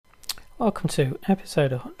Welcome to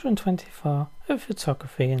episode 124 of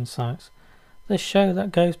Photography Insights, the show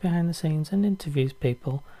that goes behind the scenes and interviews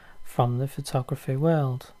people from the photography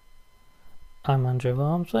world. I'm Andrew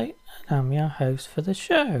Walmsley and I'm your host for the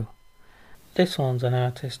show. This one's an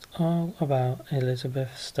artist all about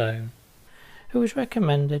Elizabeth Stone, who was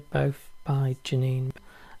recommended both by Janine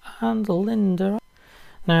and Linda.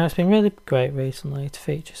 Now, it's been really great recently to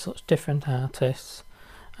feature such different artists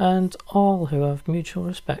and all who have mutual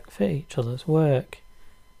respect for each other's work.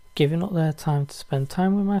 Giving up their time to spend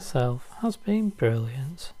time with myself has been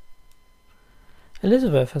brilliant.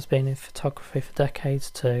 Elizabeth has been in photography for decades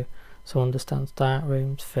too, so understands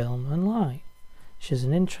darkrooms, film and light. She's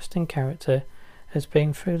an interesting character who has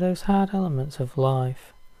been through those hard elements of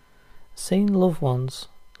life. Seeing loved ones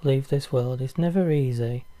leave this world is never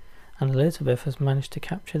easy, and Elizabeth has managed to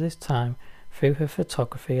capture this time through her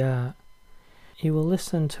photography art. You will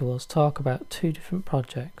listen to us talk about two different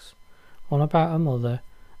projects, one about her mother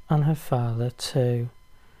and her father too.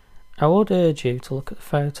 I would urge you to look at the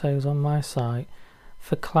photos on my site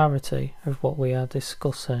for clarity of what we are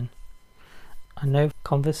discussing. I know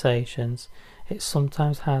conversations, it's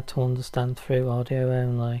sometimes hard to understand through audio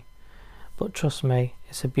only, but trust me,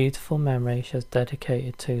 it's a beautiful memory she has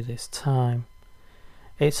dedicated to this time.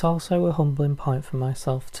 It's also a humbling point for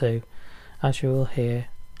myself too, as you will hear,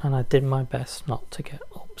 and I did my best not to get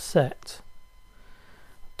upset.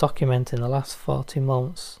 Documenting the last 40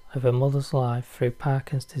 months of her mother's life through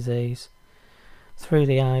Parkinson's disease, through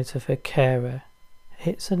the eyes of her carer,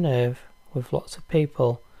 hits a nerve with lots of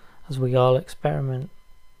people as we all experience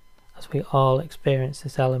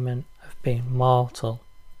this element of being mortal.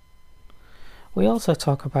 We also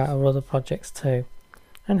talk about our other projects too,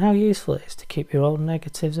 and how useful it is to keep your own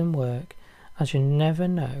negatives in work, as you never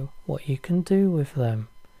know what you can do with them.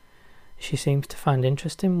 She seems to find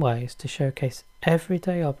interesting ways to showcase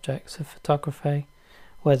everyday objects of photography,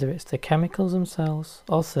 whether it's the chemicals themselves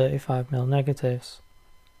or 35mm negatives.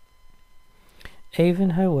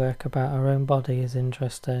 Even her work about her own body is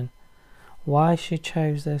interesting, why she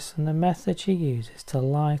chose this and the method she uses to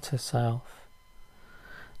light herself.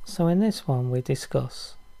 So in this one we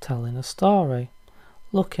discuss telling a story,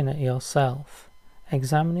 looking at yourself,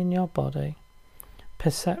 examining your body,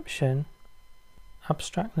 perception,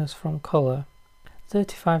 abstractness from colour,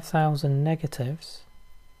 35,000 negatives,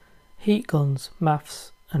 heat guns,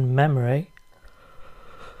 maths and memory,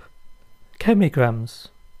 chemigrams.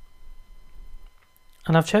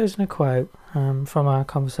 And I've chosen a quote from our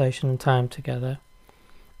conversation and time together,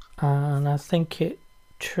 and I think it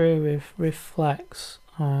truly reflects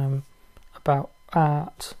about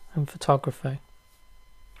art and photography.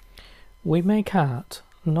 We make art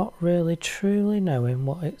not really truly knowing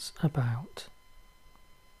what it's about.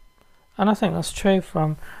 And I think that's true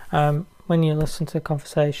from when you listen to the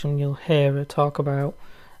conversation, you'll hear her talk about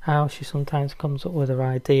how she sometimes comes up with her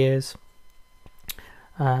ideas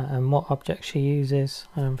and what objects she uses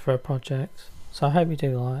for a project. So I hope you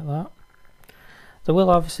do like that. There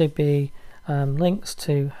will obviously be links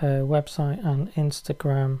to her website and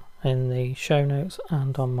Instagram in the show notes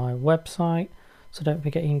and on my website. So don't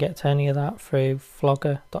forget you can get to any of that through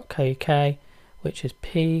vlogger.co.uk, which is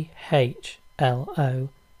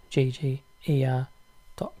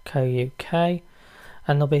PHLOGGER.co.uk, and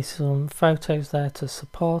there'll be some photos there to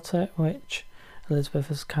support it, which Elizabeth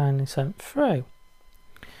has kindly sent through.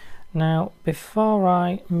 Now, before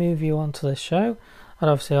I move you on to the show, I'd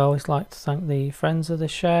obviously always like to thank the friends of the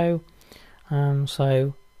show.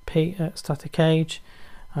 So Pete at Static Age,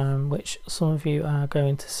 which some of you are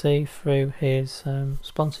going to see through his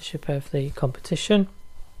sponsorship of the competition.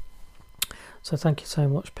 So thank you so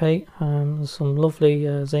much, Pete. There's some lovely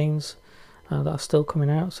zines that are still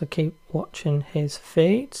coming out, so keep watching his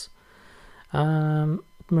feeds.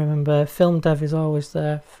 Remember, Film Dev is always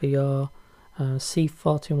there for your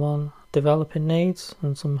C41 developing needs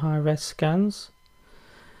and some high-res scans.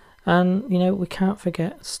 And, you know, we can't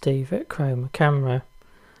forget Steve at Chroma Camera.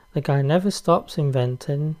 The guy never stops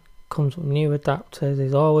inventing, comes with new adapters,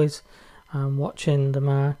 he's always watching the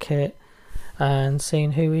market and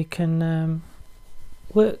seeing who he can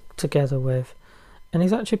work together with. And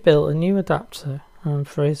he's actually built a new adapter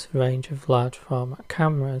for his range of large format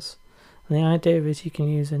cameras. And the idea is you can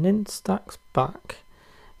use an Instax back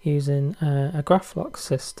using a Graflox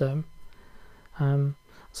system.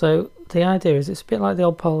 So the idea is it's a bit like the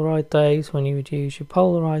old Polaroid days when you would use your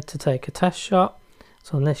Polaroid to take a test shot.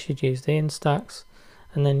 So on this you'd use the Instax,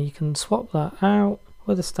 and then you can swap that out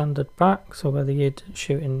with a standard back, so whether you're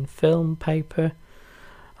shooting film, paper,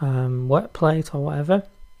 wet plate or whatever,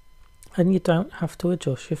 and you don't have to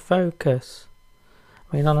adjust your focus.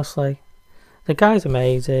 I mean, honestly, the guy's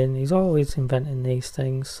amazing. He's always inventing these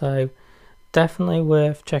things, so definitely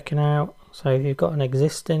worth checking out. So if you've got an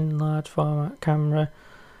existing large format camera,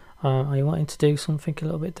 or you're wanting to do something a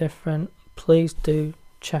little bit different, please do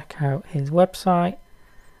check out his website.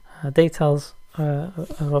 Details are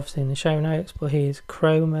obviously in the show notes, but he is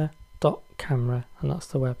chroma.camera, and that's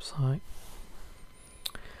the website.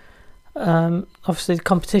 Obviously the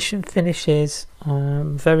competition finishes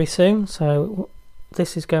very soon, so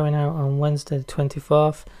this is going out on Wednesday the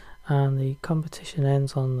 24th, and the competition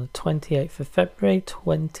ends on the 28th of February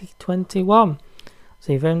 2021.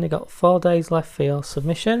 So you've only got 4 days left for your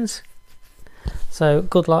submissions, so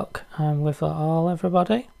good luck with that all,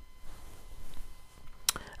 everybody.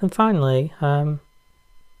 And finally,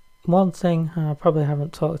 one thing I probably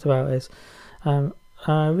haven't talked about is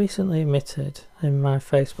I recently admitted in my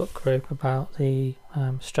Facebook group about the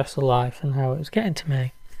stress of life and how it was getting to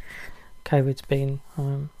me. COVID's been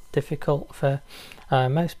difficult for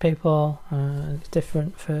most people, and it's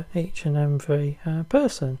different for each and every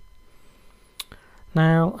person.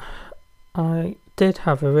 Now, I did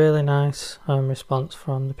have a really nice response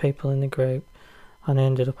from the people in the group, and I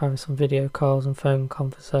ended up having some video calls and phone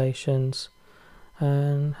conversations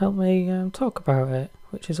and helped me talk about it,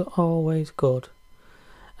 which is always good.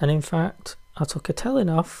 And in fact, I took a telling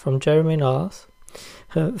off from Jeremy North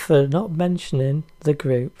for not mentioning the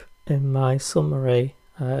group in my summary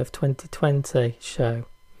of 2020 show.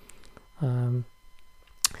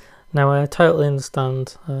 Now I totally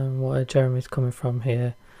understand where Jeremy's coming from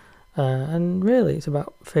here, and really it's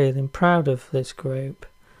about feeling proud of this group.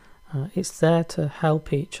 It's there to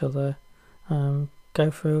help each other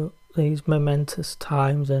go through these momentous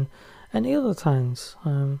times and any other times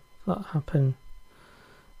that happen.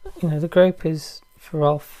 You know, the group is for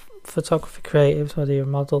all photography creatives, whether you're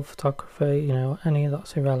model photography, you know, any of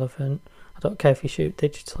that's irrelevant. I don't care if you shoot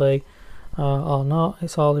digitally or not,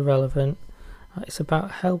 it's all irrelevant. It's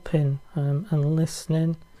about helping and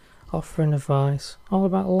listening, offering advice, all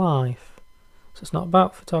about life. So it's not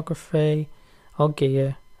about photography or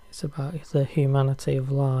gear, it's about the humanity of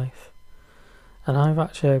life. And I've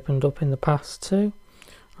actually opened up in the past too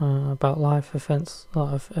about life events that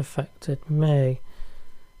have affected me.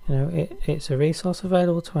 You know, it's a resource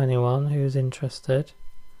available to anyone who's interested.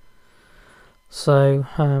 So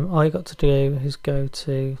all you got to do is go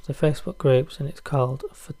to the Facebook groups, and it's called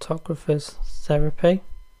Photographers Therapy.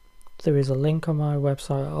 There is a link on my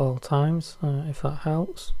website at all times, if that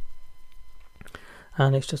helps.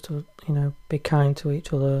 And it's just to, you know, be kind to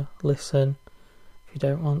each other, listen. If you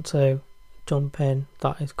don't want to jump in,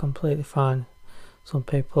 that is completely fine. Some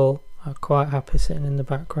people are quite happy sitting in the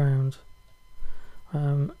background.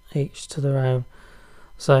 Each to their own.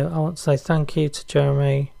 So I want to say thank you to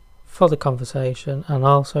Jeremy for the conversation and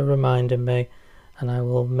also reminding me, and I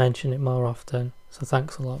will mention it more often. So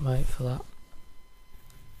thanks a lot, mate, for that.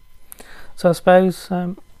 So I suppose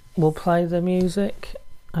we'll play the music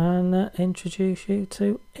and introduce you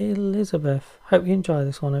to Elizabeth. Hope you enjoy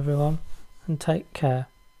this one, everyone, and take care.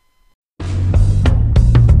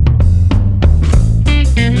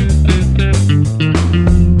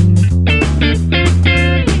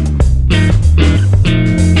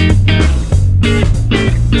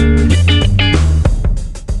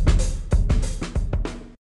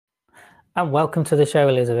 And welcome to the show,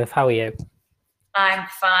 Elizabeth. How are you? I'm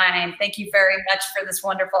fine. Thank you very much for this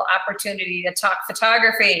wonderful opportunity to talk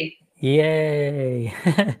photography. Yay.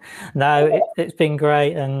 No, it's been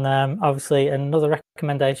great. And obviously another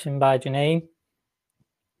recommendation by Janine.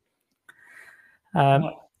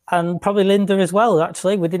 And probably Linda as well,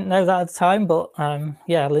 actually. We didn't know that at the time, but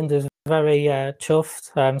yeah, Linda's very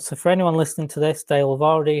chuffed. So for anyone listening to this, they'll have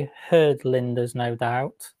already heard Linda's, no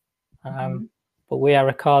doubt. But we are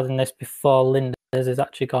recording this before Linda's has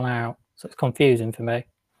actually gone out. So it's confusing for me.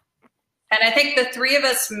 And I think the three of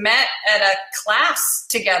us met at a class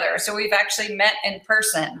together. So we've actually met in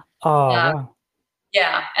person. Oh, wow.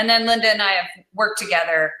 Yeah. And then Linda and I have worked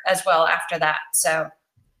together as well after that. So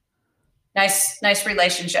nice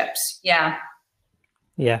relationships. Yeah.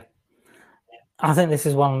 Yeah. I think this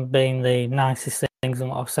is one being the nicest things. And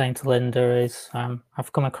what I was saying to Linda is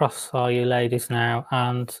I've come across all you ladies now,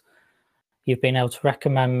 and you've been able to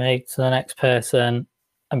recommend me to the next person.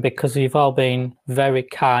 And because you've all been very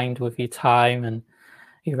kind with your time and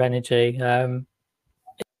your energy,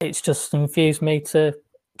 it's just infused me to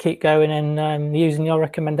keep going and using your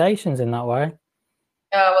recommendations in that way.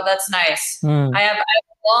 Oh, well, that's nice. I have a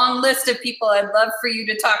long list of people I'd love for you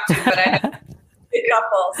to talk to, but I have a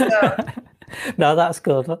couple. So. No, that's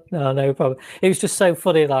good. No problem. It was just so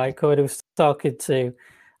funny. Like when I was talking to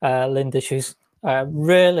Linda, she was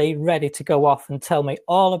really ready to go off and tell me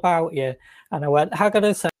all about you. And I went, hang on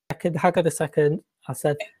a second. I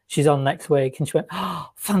said, she's on next week. And she went, oh,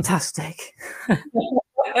 fantastic.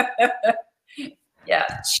 Yeah,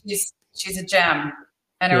 she's a gem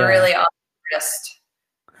and a really awesome artist.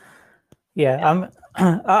 Yeah,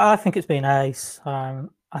 I think it's been ace. I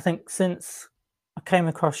think since I came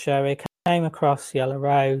across Sherry, came across Yellow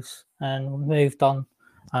Rose, and moved on,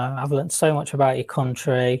 I've learned so much about your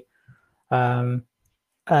country. And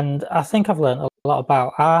I think I've learned a lot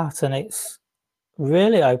about art, and it's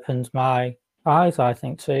really opened my eyes, I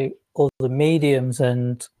think, to all the mediums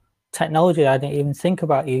and technology I didn't even think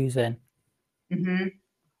about using. Mm-hmm.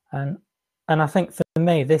 And I think for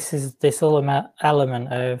me, this is this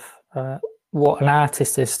element of what an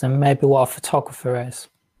artist is and maybe what a photographer is.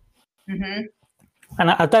 Mm-hmm.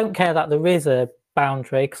 And I don't care that there is a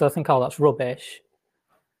boundary, because I think, oh, that's rubbish.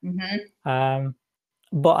 Mm-hmm.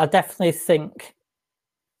 But I definitely think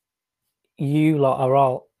you lot are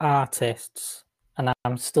all artists, and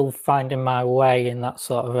I'm still finding my way in that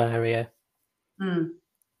sort of area. Mm.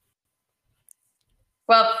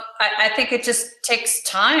 Well, I think it just takes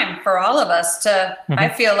time for all of us to, I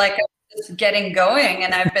feel like I'm just getting going,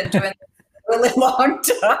 and I've been doing this for a really long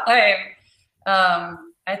time.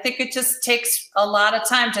 I think it just takes a lot of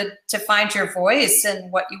time to find your voice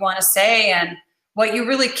and what you want to say and what you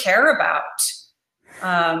really care about.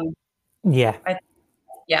 Yeah.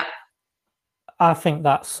 Yeah. I think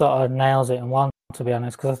that sort of nails it in one, to be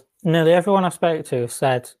honest, because nearly everyone I spoke to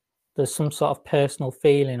said there's some sort of personal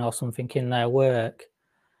feeling or something in their work.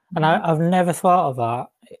 And I've never thought of that.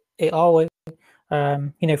 It always,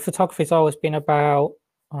 photography's always been about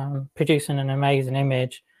producing an amazing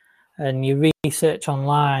image, and you research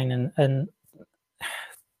online, and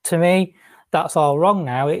to me, that's all wrong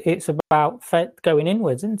now. It's about going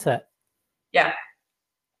inwards, isn't it? Yeah,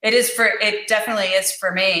 it definitely is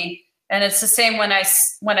for me. And it's the same when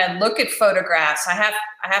I look at photographs. I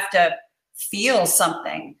have to feel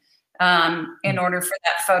something in order for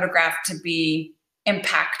that photograph to be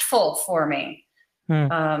impactful for me.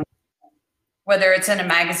 Whether it's in a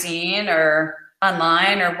magazine or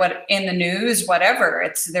online or what in the news,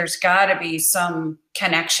 whatever, there's got to be some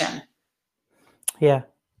connection. Yeah.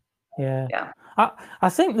 I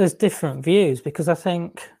think there's different views, because I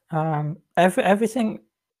think every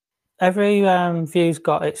view's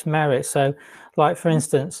got its merit. So, like, for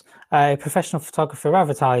instance, a professional photographer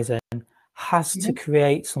advertising has to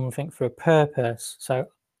create something for a purpose. So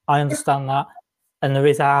I understand that, and there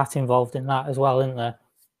is art involved in that as well, isn't there?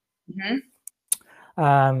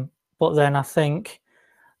 But then I think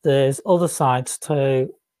there's other sides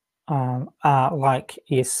to art, like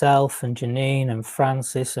yourself and Janine and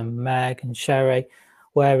Francis and Meg and Sherry,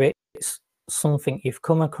 where it's something you've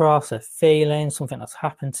come across, a feeling, something that's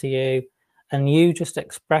happened to you, and you just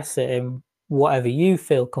express it in whatever you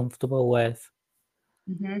feel comfortable with.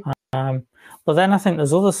 But then I think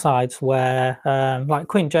there's other sides where, like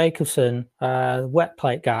Quinn Jacobson, Wet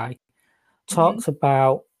Plate guy, talks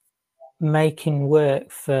about making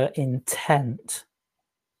work for intent.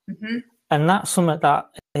 And that's something that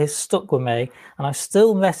has stuck with me, and I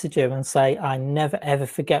still message him and say, I never ever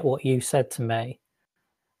forget what you said to me.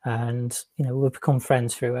 And we've become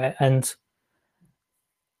friends through it. And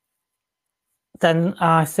then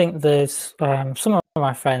I think there's some of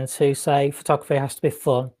my friends who say photography has to be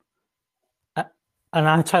fun, and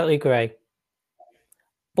I totally agree,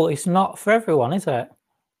 but it's not for everyone, is it?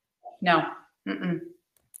 No.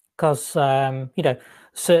 Because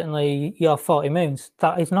certainly your 40 Moons,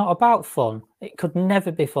 that is not about fun. It could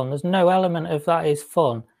never be fun. There's no element of that is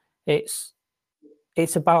fun. It's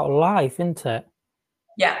about life, isn't it?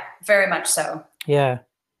 Yeah, very much so. Yeah,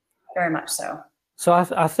 very much so. So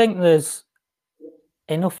I think there's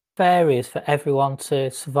enough areas for everyone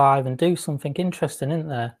to survive and do something interesting, isn't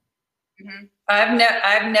there?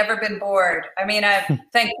 I've never been bored. I mean,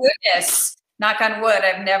 thank goodness, knock on wood,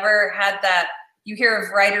 I've never had that. You hear of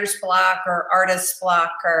writer's block or artist's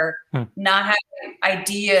block or not having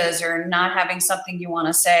ideas or not having something you want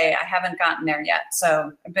to say. I haven't gotten there yet.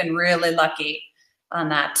 So I've been really lucky on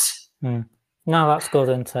that. No, that's good,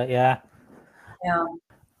 isn't it? Yeah. Yeah.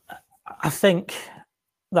 I think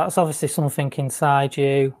that's obviously something inside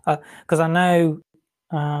you. Because I know,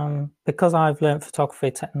 because I've learned photography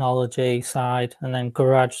technology side and then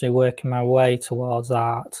gradually working my way towards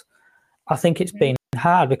art, I think it's been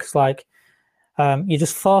hard because, like, you're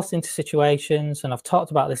just forced into situations, and I've talked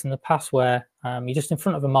about this in the past, where you're just in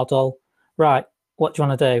front of a model. Right, what do you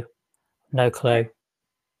want to do? No clue.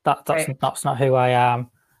 That's not who I am.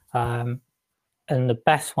 And the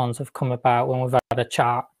best ones have come about when we've had a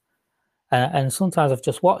chat, and sometimes I've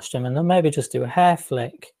just watched them and they'll maybe just do a hair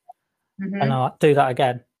flick, and I'll do that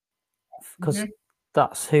again because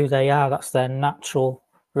that's who they are. That's their natural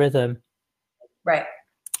rhythm. Right.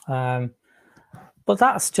 But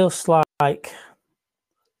that's just like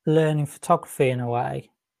learning photography in a way.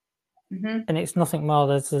 And it's nothing more.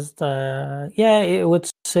 There's just, it would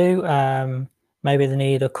suit. Maybe they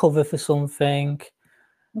need a cover for something.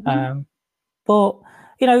 But,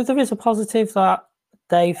 you know, there is a positive that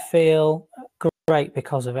they feel great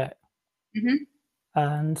because of it.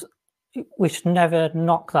 And we should never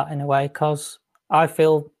knock that in a way, because I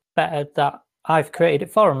feel better that I've created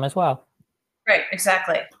it for them as well. Right,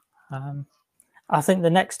 exactly. I think the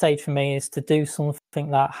next stage for me is to do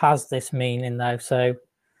something that has this meaning, though. So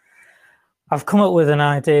I've come up with an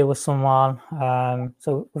idea with someone.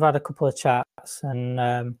 So we've had a couple of chats,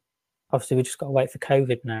 and obviously we just got to wait for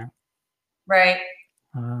COVID now. Right.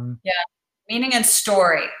 Meaning and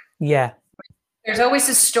story. Yeah. There's always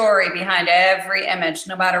a story behind every image,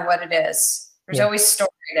 no matter what it is. There's always story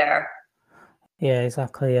there. Yeah,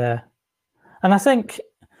 exactly. Yeah. And I think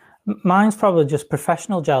mine's probably just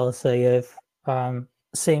professional jealousy of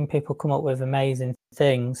seeing people come up with amazing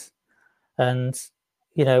things. And,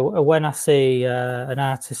 you know, when I see an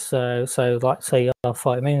artist, so like say your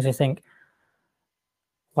 40 Moons, I think,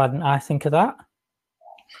 why didn't I think of that?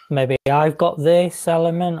 Maybe I've got this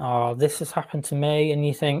element, or this has happened to me. And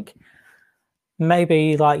you think,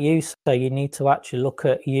 maybe like you say, you need to actually look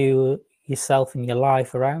at yourself and your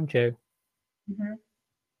life around you.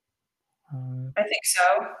 I think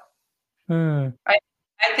so.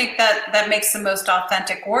 I think that makes the most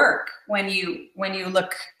authentic work when you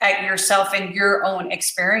look at yourself and your own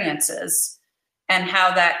experiences and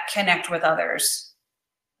how that connect with others.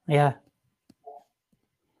 Yeah.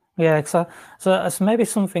 So it's maybe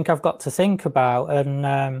something I've got to think about,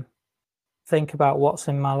 and think about what's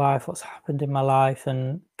in my life, what's happened in my life,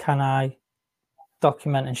 and can I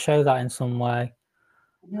document and show that in some way?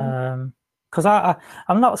 Because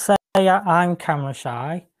I'm not saying I'm camera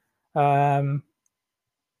shy. I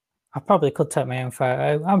probably could take my own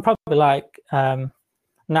photo. I'm probably like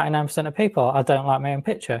 99% of people, I don't like my own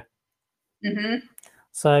picture.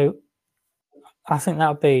 So I think that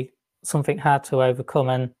would be something hard to overcome.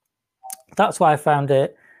 And that's why I found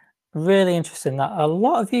it really interesting that a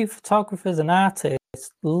lot of you photographers and artists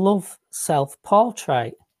love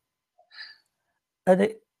self-portrait.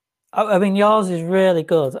 And I mean, yours is really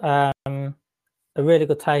good. A really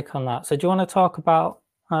good take on that. So do you want to talk about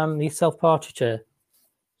the self-portraiture?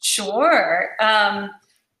 Sure.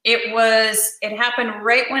 It happened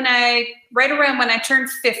right around when I turned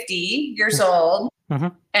 50 years old.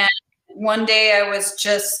 And one day I was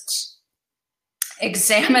just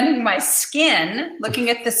examining my skin,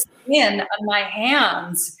 looking at the skin on my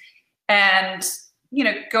hands, and, you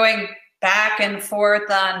know, going back and forth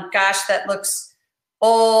on, gosh, that looks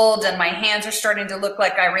old, and my hands are starting to look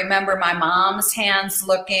like I remember my mom's hands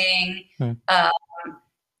looking.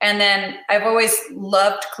 And then I've always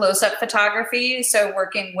loved close-up photography, so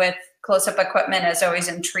working with close-up equipment has always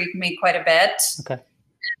intrigued me quite a bit.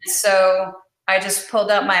 So I just pulled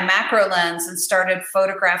out my macro lens and started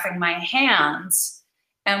photographing my hands.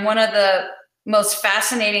 And one of the most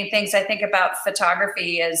fascinating things I think about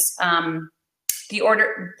photography is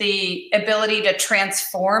the ability to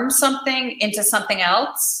transform something into something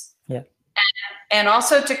else. And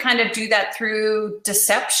also to kind of do that through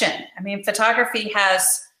deception. I mean, photography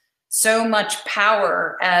has so much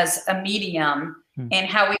power as a medium in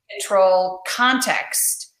how we control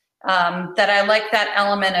context, that I like that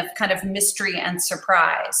element of kind of mystery and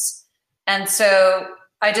surprise. And so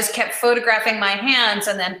I just kept photographing my hands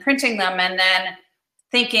and then printing them, and then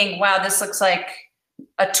thinking, wow, this looks like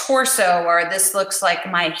a torso, or this looks like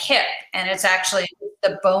my hip, and it's actually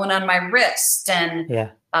the bone on my wrist. And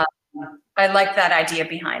I like that idea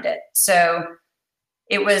behind it. So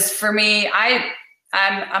it was, for me,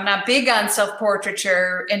 I'm not big on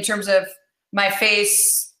self-portraiture in terms of my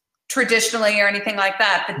face traditionally or anything like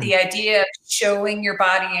that, but the idea of showing your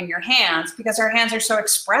body in your hands, because our hands are so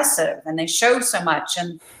expressive and they show so much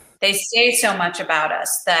and they say so much about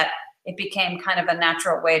us, that it became kind of a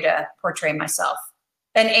natural way to portray myself,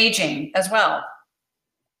 and aging as well.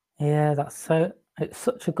 Yeah, it's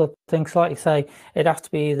such a good thing. So like you say, it'd have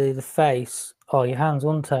to be either the face or your hands,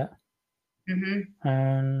 wouldn't it?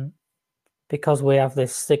 Because we have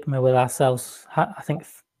this stigma with ourselves, I think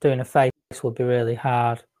doing a face would be really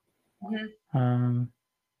hard.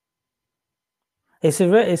 It's a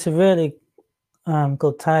really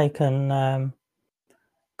good take, and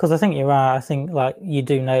because I think you're right. I think like you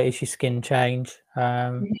do notice your skin change.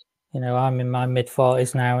 You know, I'm in my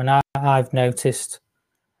mid-40s now, and I've noticed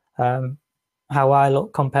how I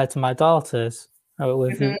look compared to my daughters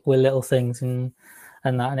with Mhm. with little things and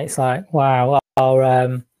that, and it's like, wow. Or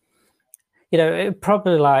you know, it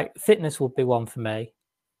probably like fitness would be one for me.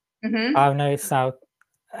 Mhm. I noticed how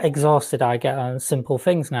exhausted I get on simple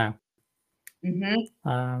things now,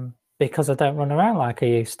 Mhm. because I don't run around like I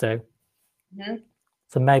used to. Mhm.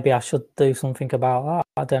 So maybe I should do something about that.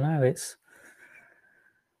 I don't know. It's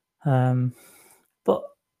but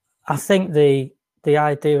I think the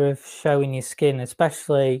idea of showing your skin,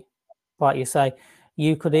 especially like you say,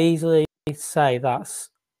 you could easily say that's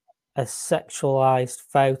a sexualized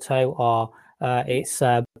photo or it's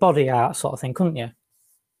body art sort of thing, couldn't you?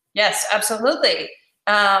 Yes, absolutely.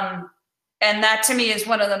 And that to me is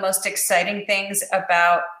one of the most exciting things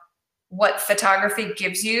about what photography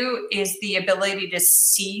gives you is the ability to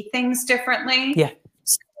see things differently. Yeah.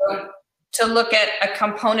 So to look at a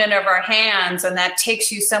component of our hands and that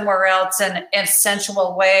takes you somewhere else in a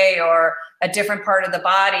sensual way or a different part of the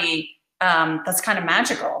body, that's kind of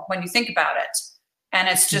magical when you think about it. And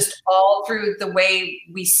it's just all through the way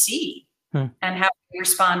we see and how we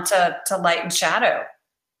respond to light and shadow.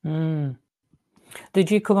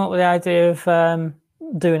 Did you come up with the idea of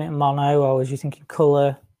doing it in mono, or was you thinking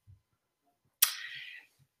color,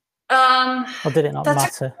 or did it not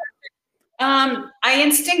That's matter? I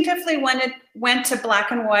instinctively went to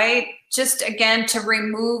black and white, just again to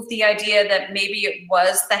remove the idea that maybe it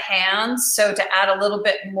was the hands, so to add a little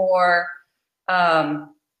bit more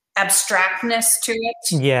abstractness to it.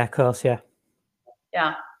 Yeah, of course, yeah.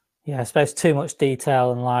 Yeah. Yeah, I suppose too much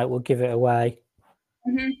detail and light will give it away.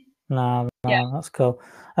 Mm-hmm. No, Yeah. that's cool.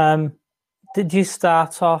 Did you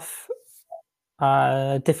start off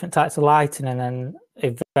different types of lighting and then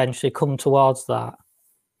eventually come towards that?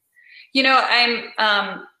 You know,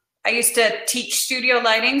 I used to teach studio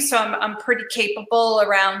lighting, so I'm pretty capable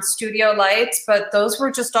around studio lights, but those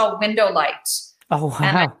were just all window lights. Oh wow!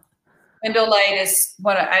 And window light is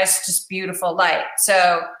it's just beautiful light.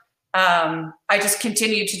 So I just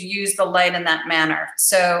continue to use the light in that manner.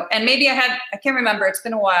 So, and maybe I can't remember. It's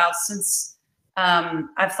been a while since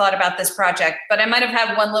I've thought about this project, but I might have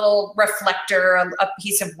had one little reflector, a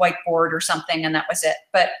piece of whiteboard or something, and that was it.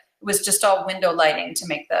 But it was just all window lighting to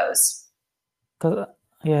make those. Because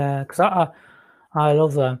I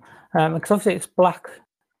love them. Because obviously it's black.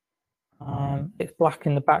 It's black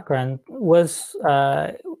in the background.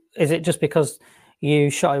 Is it just because you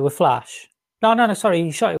shot it with flash? No. Sorry,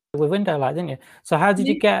 you shot it with window light, didn't you? So how did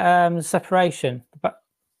you get the separation?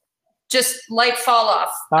 Just light fall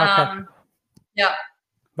off. Okay. Yeah.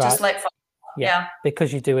 Right. Just light fall off. Yeah.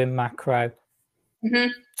 Because you're doing macro. Mm-hmm.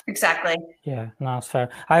 Exactly. Yeah, no, that's fair.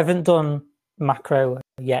 I haven't done macro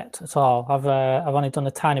yet at all. I've only done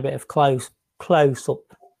a tiny bit of close up,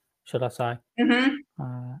 should I say? Mm-hmm.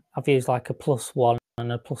 I've used like a +1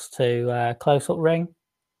 and a +2 close up ring.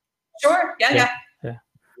 Sure. Yeah.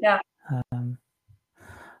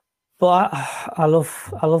 But I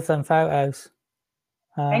love them photos.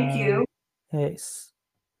 Thank you. It's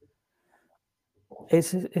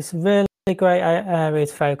a really great area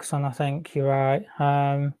to focus on. I think you're right.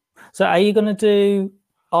 So are you going to do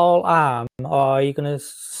all arm, or are you going to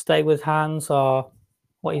stay with hands, or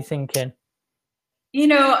what are you thinking? You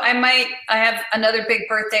know, I have another big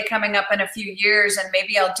birthday coming up in a few years, and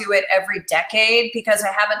maybe I'll do it every decade because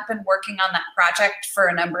I haven't been working on that project for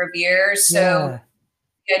a number of years. So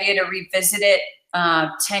the idea to revisit it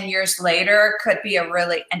 10 years later could be a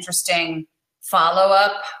really interesting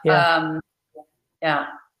follow-up. Yeah,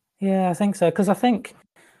 I think so. Because I think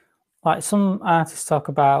like some artists talk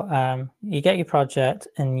about you get your project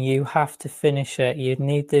and you have to finish it. You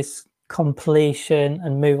need this completion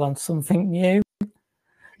and move on to something new.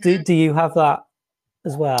 Do you have that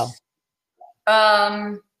as well?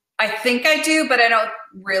 I think I do, but I don't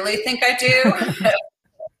really think I do.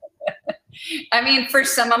 I mean, for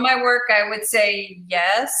some of my work, I would say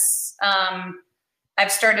yes.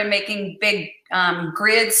 I've started making big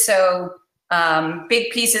grids, so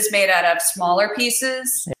big pieces made out of smaller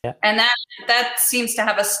pieces, and that seems to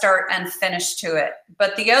have a start and finish to it.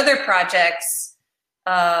 But the other projects,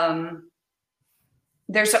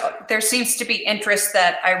 there seems to be interest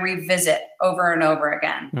that I revisit over and over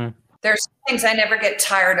again. There's things I never get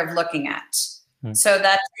tired of looking at. So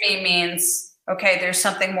that to me means, okay, there's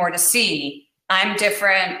something more to see. I'm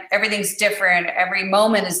different. Everything's different. Every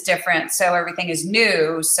moment is different. So everything is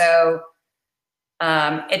new. So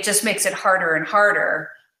it just makes it harder and harder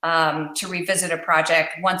to revisit a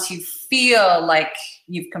project once you feel like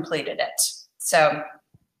you've completed it. So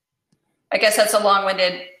I guess that's a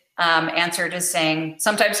long-winded answer to saying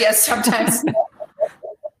sometimes yes, sometimes no.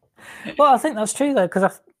 Well, I think that's true though,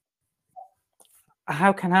 because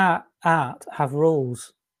how can art have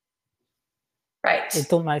rules? Right. It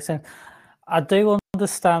doesn't make sense. I do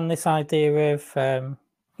understand this idea of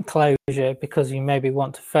closure because you maybe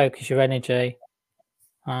want to focus your energy.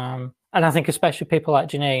 And I think especially people like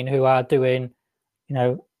Janine who are doing, you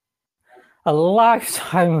know, a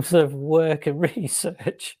lifetimes of work and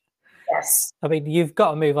research. Yes. I mean, you've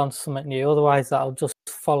got to move on to something new, otherwise that'll just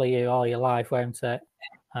follow you all your life, won't it?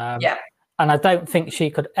 Yeah. And I don't think she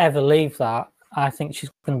could ever leave that. I think she's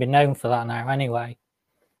going to be known for that now anyway.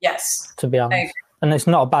 Yes. To be honest. And it's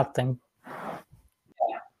not a bad thing.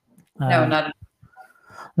 No, not.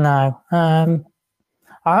 No.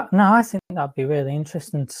 I think that'd be really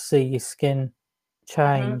interesting to see your skin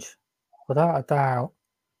change, without a doubt.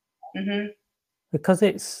 Because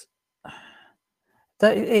it's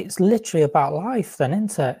literally about life then,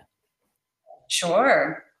 isn't it?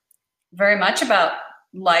 Sure. Very much about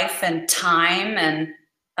life and time and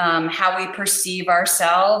how we perceive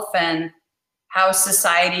ourselves and how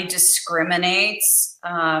society discriminates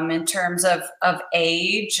in terms of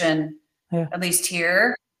age and at least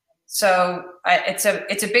here. So it's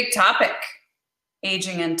a big topic,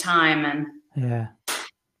 aging and time, and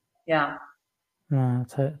yeah. No,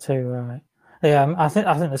 too right. Yeah, I think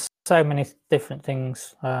there's so many different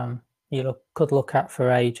things you could look at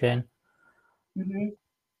for aging.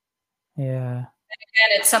 Yeah. And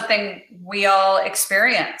again, it's something we all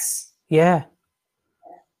experience. Yeah.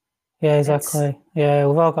 Yeah, exactly. Yeah,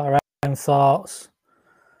 we've all got our own thoughts,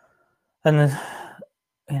 and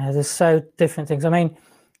there's so different things. I mean,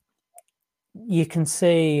 you can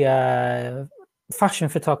see fashion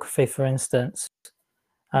photography, for instance.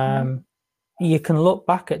 You can look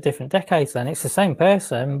back at different decades. Then it's the same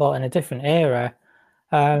person, but in a different era.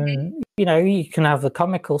 You can have the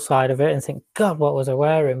comical side of it and think, God, what was I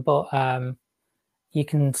wearing? But you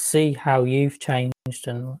can see how you've changed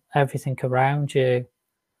and everything around you.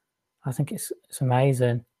 I think it's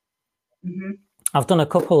amazing. I've done a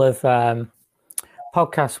couple of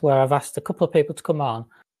podcasts where I've asked a couple of people to come on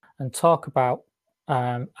and talk about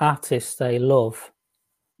artists they love.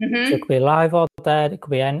 So it could be live or dead, it could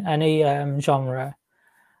be any genre.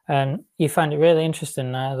 And you find it really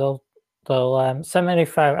interesting now. They'll send me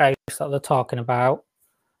photos that they're talking about.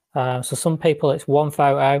 So some people it's one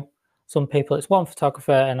photo, some people it's one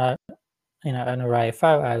photographer and an array of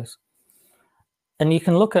photos. And you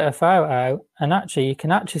can look at a photo and you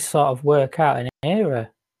can sort of work out an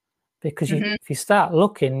era, because if you start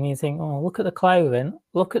looking, you think, oh, look at the clothing,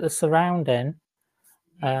 look at the surrounding.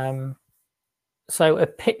 So a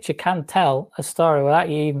picture can tell a story without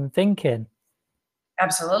you even thinking.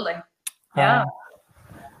 Absolutely. Yeah.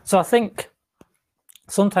 So I think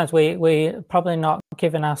sometimes we probably not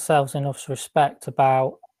giving ourselves enough respect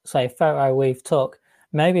about, say, a photo we've took.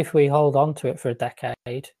 Maybe if we hold on to it for a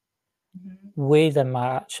decade, we then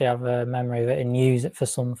might actually have a memory of it and use it for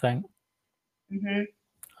something.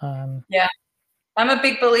 Yeah. I'm a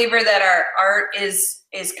big believer that our art is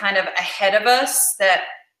kind of ahead of us, that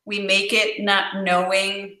we make it not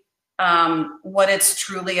knowing what it's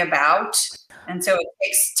truly about. And so it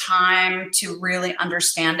takes time to really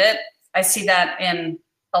understand it. I see that in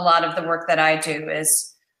a lot of the work that I do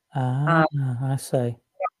is I see.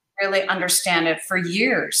 Really understand it for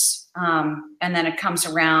years. And then it comes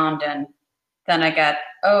around and then I get,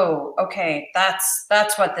 oh, okay,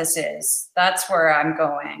 that's what this is. That's where I'm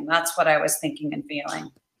going. That's what I was thinking and feeling.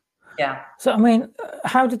 Yeah. So, I mean,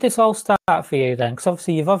 how did this all start for you then? Because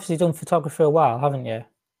obviously you've done photography for a while, haven't you?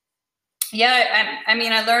 Yeah, I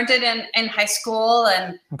mean, I learned it in high school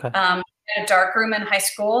and had a darkroom in high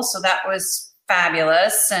school. So that was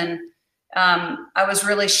fabulous. And I was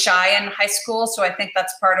really shy in high school. So I think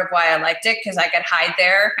that's part of why I liked it, because I could hide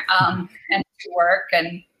there and do work.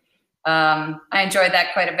 And I enjoyed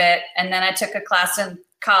that quite a bit. And then I took a class in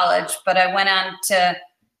college, but I went on to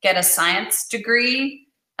get a science degree,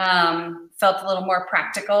 felt a little more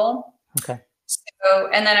practical. Okay. So,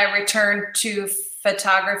 and then I returned to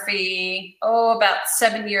photography, about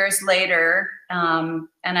 7 years later. And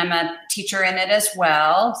I'm a teacher in it as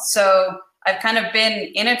well. So I've kind of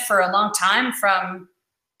been in it for a long time, from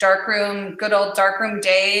darkroom, good old darkroom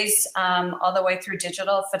days, all the way through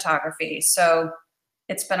digital photography. So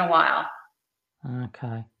it's been a while.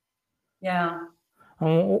 Okay. Yeah.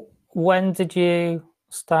 When did you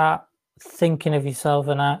start thinking of yourself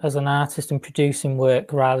as an artist and producing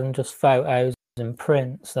work rather than just photos and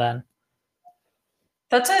prints then?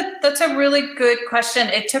 That's a really good question.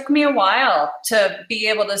 It took me a while to be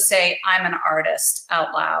able to say I'm an artist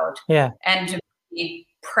out loud. Yeah. And to be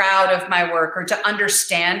proud of my work, or to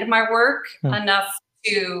understand my work enough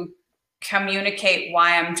to communicate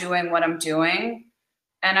why I'm doing what I'm doing.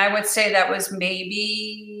 And I would say that was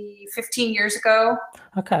maybe 15 years ago.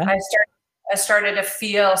 Okay. I started to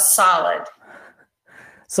feel solid.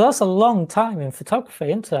 So that's a long time in photography,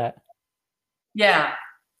 isn't it? Yeah.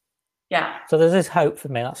 Yeah. So there's this hope for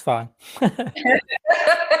me. That's fine.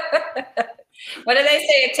 What do they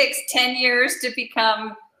say? It takes 10 years to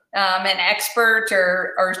become an expert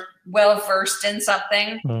or well-versed in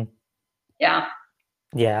something. Mm. Yeah.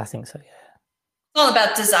 Yeah, I think so. Yeah. It's all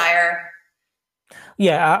about desire.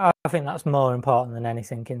 Yeah, I think that's more important than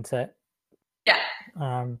anything, isn't it? Yeah.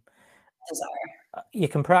 Desire. You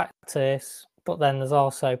can practice, but then there's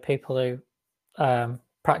also people who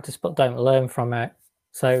practice but don't learn from it.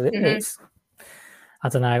 So it's, I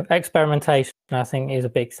don't know, experimentation, I think, is a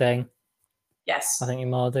big thing. Yes. I think you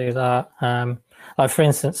more do that. Like, for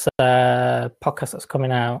instance, podcast that's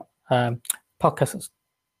coming out,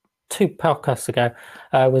 two podcasts ago,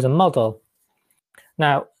 was a model.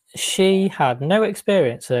 Now, she had no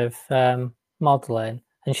experience of modeling,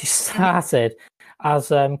 and she started as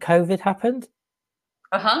COVID happened.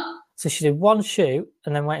 So she did one shoot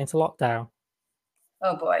and then went into lockdown.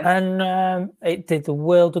 Oh boy. And it did the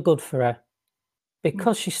world of good for her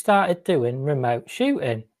because she started doing remote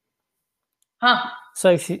shooting.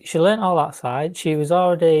 So she learned all that side. She was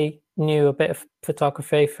already knew a bit of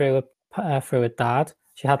photography through her dad.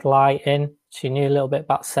 She had lighting. She knew a little bit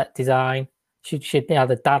about set design. She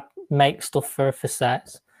had a dad make stuff for her for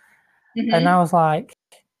sets. And I was like,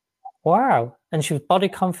 wow. And she was body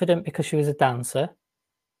confident because she was a dancer.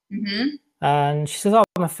 And she says, oh,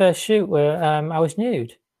 my first shoot where I was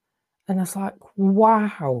nude. And I was like,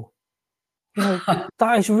 wow, you know,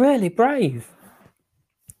 that is really brave.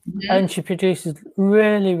 And she produces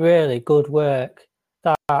really, really good work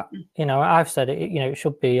that, you know, I've said it, you know, it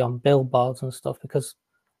should be on billboards and stuff because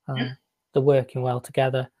they're working well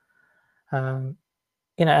together. You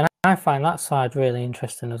know, and I find that side really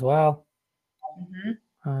interesting as well.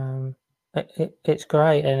 It's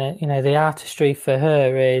great. And, you know, the artistry for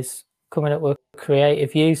her is coming up with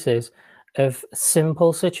creative uses of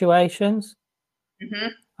simple situations.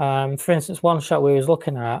 For instance, one shot we was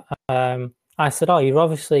looking at, I said, oh, you're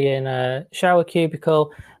obviously in a shower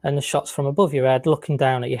cubicle and the shot's from above your head looking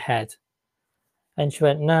down at your head. And she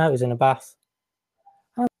went, no, it was in a bath.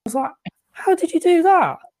 And I was like, how did you do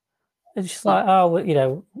that? And she's like, oh, you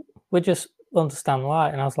know, we just understand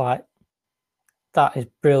light. And I was like, that is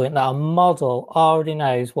brilliant. That a model already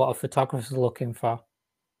knows what a photographer's looking for.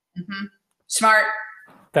 Smart.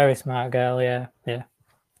 Very smart girl, yeah. Yeah.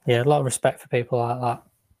 Yeah, a lot of respect for people like that.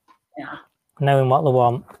 Yeah. Knowing what they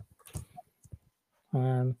want.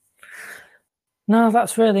 No,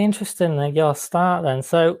 that's really interesting, your start then.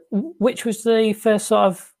 So which was the first sort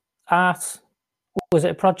of art? Was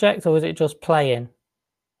it a project or was it just playing?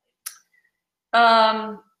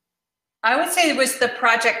 I would say it was the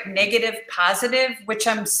project Negative Positive, which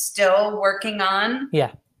I'm still working on.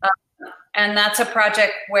 Yeah. And that's a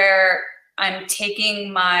project where I'm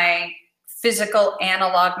taking my physical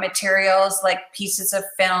analog materials like pieces of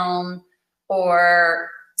film or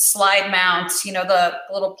slide mounts, you know, the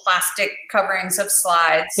little plastic coverings of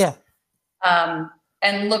slides. Yeah.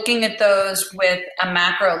 And looking at those with a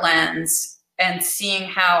macro lens and seeing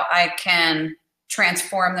how I can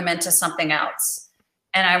transform them into something else.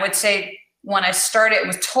 And I would say when I started, it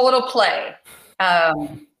was total play.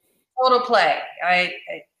 Total play.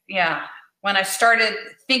 When I started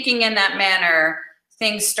thinking in that manner,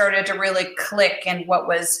 things started to really click in what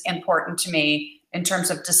was important to me in terms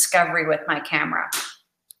of discovery with my camera.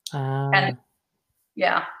 And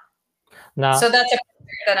yeah. No. So that's a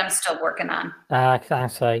project that I'm still working on. I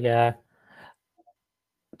say, yeah.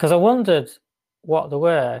 Because I wondered what they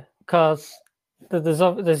were, because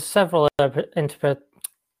there's several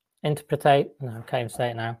interpretate. No, I can't even say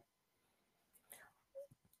it now.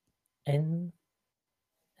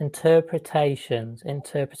 Interpretations.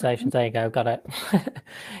 There you go, got it.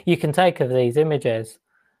 You can take of these images.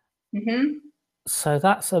 So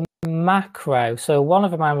that's a macro. So one of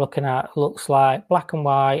them I'm looking at looks like black and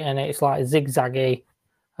white, and it's like zigzaggy.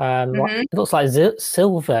 It looks like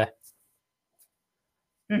silver.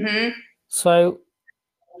 So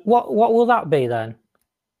what will that be then?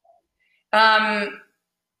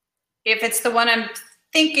 If it's the one I'm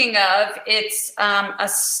thinking of, it's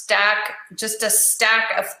just a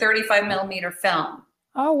stack of 35 millimeter film.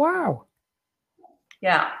 Oh, wow.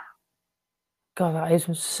 Yeah. God, that is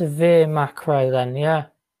severe macro then, yeah.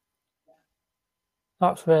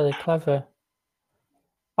 That's really clever.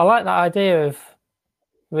 I like that idea of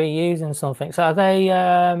reusing something. So are they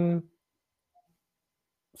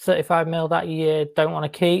 35mm that you don't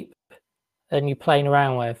want to keep and you're playing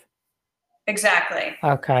around with? Exactly.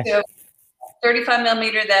 Okay. 35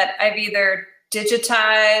 millimeter that I've either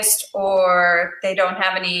digitized or they don't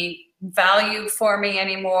have any value for me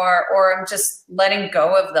anymore, or I'm just letting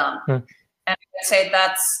go of them. And I would say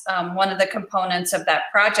that's one of the components of that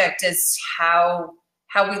project is how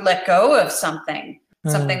we let go of something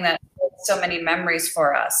that holds so many memories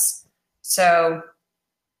for us. So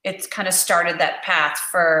it's kind of started that path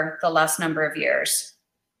for the last number of years.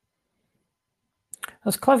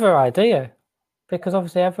 That's a clever idea, because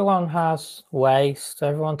obviously everyone has waste,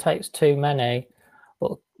 everyone takes too many,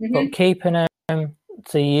 but keeping them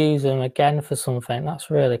to use them again for something, that's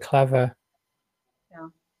really clever.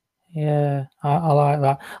 Yeah, I like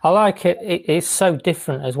that. I like it. It's so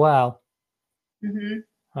different as well.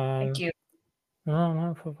 Thank you.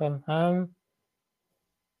 No problem.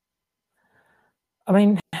 I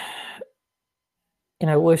mean,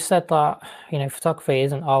 we've said that, photography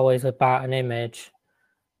isn't always about an image,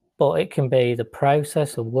 but it can be the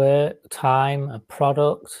process of work, time, a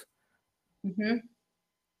product. And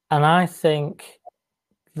I think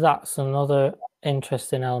that's another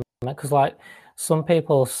interesting element, because like some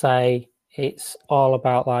people say it's all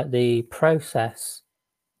about like the process,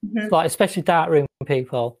 like especially darkroom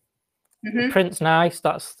people. The print's nice,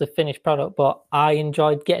 that's the finished product, but I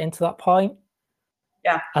enjoyed getting to that point.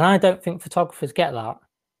 Yeah. And I don't think photographers get that.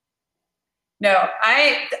 No,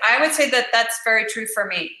 I would say that that's very true for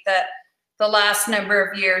me, that the last number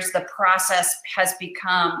of years, the process has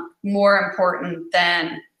become more important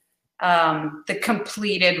than the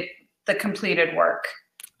completed work.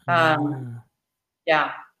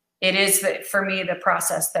 Yeah, it is for me, the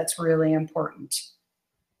process that's really important.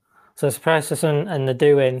 So it's the process and the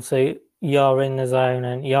doing. So you're in the zone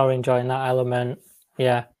and you're enjoying that element.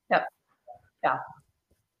 Yeah. Yep. Yeah.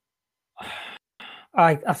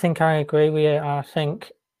 I think I agree with you. I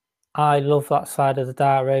think I love that side of the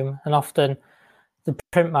darkroom, and often the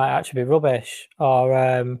print might actually be rubbish, or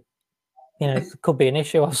there could be an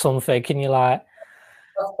issue or something, and you're like,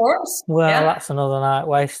 of course, well, that's another night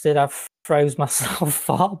wasted. I've froze myself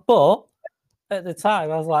for, but at the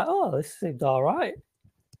time I was like, oh, this seemed all right.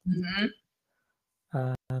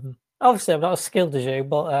 Obviously, I'm not as skilled as you,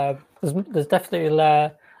 but there's definitely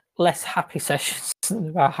less happy sessions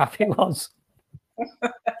than how happy it was.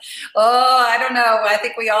 Oh, I don't know. I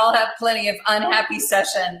think we all have plenty of unhappy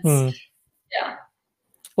sessions. Yeah.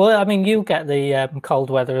 Well, I mean, you get the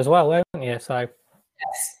cold weather as well, won't you? So.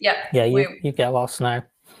 Yes. Yeah. Yeah, you get a lot of snow.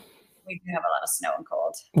 We do have a lot of snow and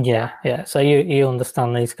cold. Yeah. So you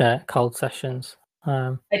understand these cold sessions.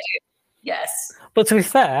 I do. Yes. But to be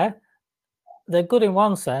fair, they're good in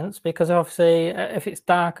one sense, because obviously if it's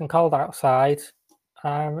dark and cold outside,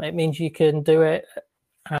 it means you can do it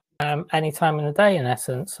any time in the day in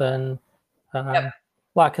essence. And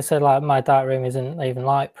like I said, like my dark room isn't even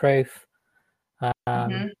light proof.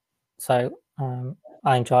 So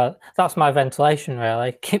I enjoy it. That's my ventilation,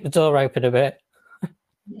 really. Keep the door open a bit.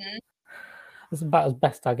 It's about as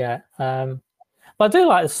best I get. But I do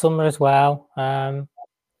like the summer as well.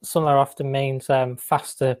 Summer often means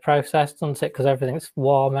faster process, doesn't it? Because everything's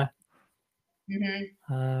warmer.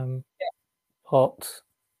 But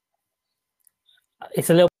it's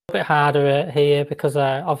a little bit harder here because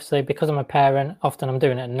obviously because I'm a parent, often I'm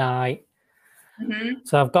doing it at night.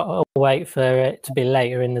 So I've got to wait for it to be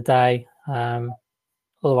later in the day.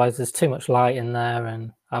 Otherwise, there's too much light in there,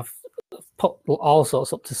 and I've put all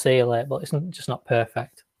sorts up to seal it, but it's just not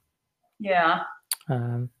perfect. Yeah.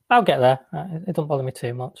 I'll get there. It don't bother me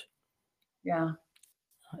too much. Yeah.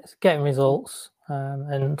 It's getting results,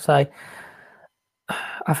 and say,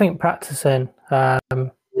 I think practicing has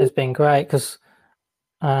been great, because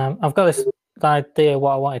I've got this idea.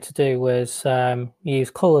 What I wanted to do was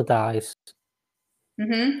use colour dyes.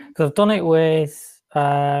 Because I've done it with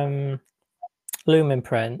lumen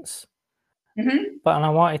prints, but I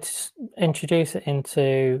wanted to introduce it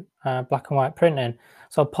into black and white printing.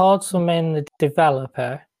 So I poured some in the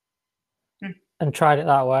developer and tried it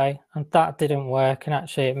that way, and that didn't work. And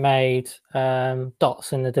actually, it made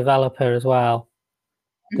dots in the developer as well.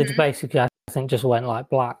 Which basically, I think, just went like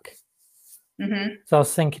black. So I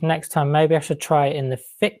was thinking next time maybe I should try it in the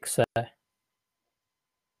fixer.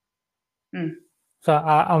 So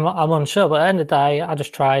I'm unsure, but at the end of the day, I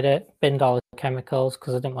just tried it, binned all the chemicals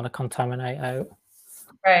because I didn't want to contaminate out.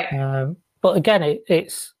 Right. But again,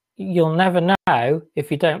 it's you'll never know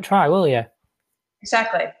if you don't try, will you?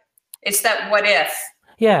 Exactly. It's that what if.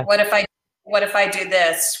 Yeah. What if I do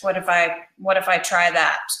this? What if I try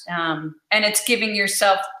that? And it's giving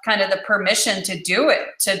yourself kind of the permission to do it,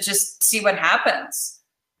 to just see what happens.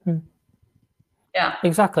 Yeah.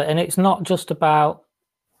 Exactly. And it's not just about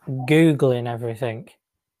Googling everything.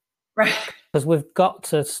 Right. Because we've got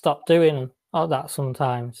to stop doing that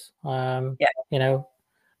sometimes. Yeah. You know,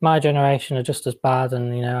 my generation are just as bad,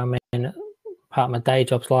 and you know, I mean, part of my day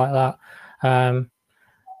job's like that.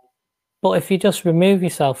 But if you just remove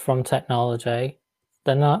yourself from technology,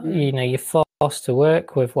 then not, you know, you're forced to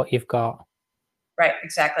work with what you've got. Right,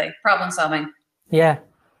 exactly. Problem solving. Yeah.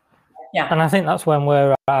 Yeah. And I think that's when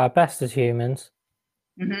we're at our best as humans.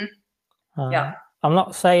 Yeah. I'm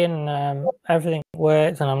not saying everything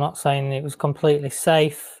worked, and I'm not saying it was completely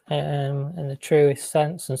safe in the truest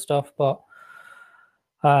sense and stuff, but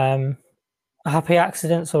happy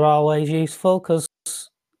accidents are always useful because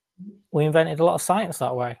we invented a lot of science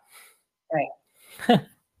that way. Right.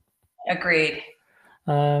 Agreed.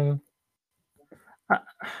 I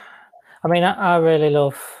mean, I really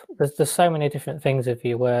love. There's so many different things of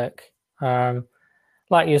your work.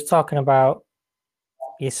 Like you was talking about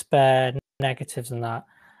your spare negatives and that,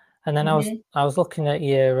 and then I was looking at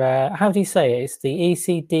your how do you say it? It's the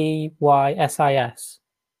ECDYSIS.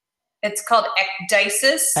 It's called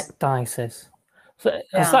ecdysis. Ecdysis. So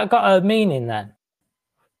has that got a meaning then?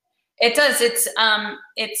 It does. It's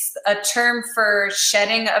a term for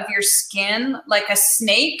shedding of your skin, like a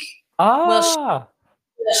snake will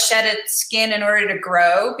shed its skin in order to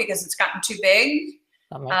grow because it's gotten too big.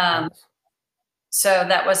 That makes sense. So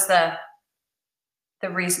that was the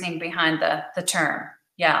reasoning behind the term.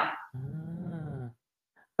 Yeah.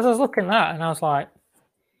 Because I was looking at that and I was like,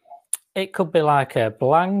 it could be like a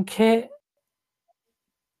blanket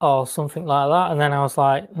or something like that. And then I was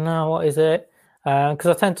like, no, what is it? Because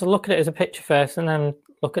I tend to look at it as a picture first and then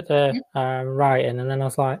look at the writing. And then I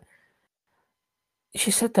was like, she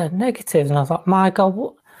said they're negatives. And I was like, my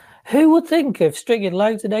God, who would think of stringing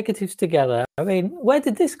loads of negatives together? I mean, where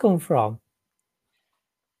did this come from?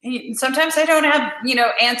 Sometimes I don't have,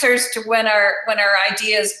 answers to when our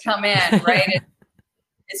ideas come in, right?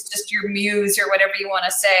 It's just your muse or whatever you want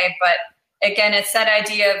to say. But again, it's that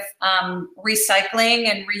idea of recycling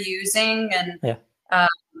and reusing and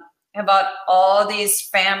about all these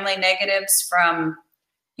family negatives from,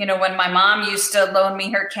 when my mom used to loan me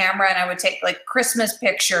her camera and I would take like Christmas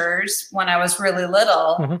pictures when I was really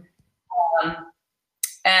little.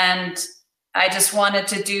 And I just wanted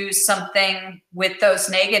to do something with those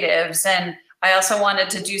negatives. And I also wanted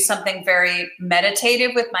to do something very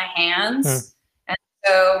meditative with my hands. And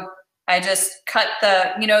so I just cut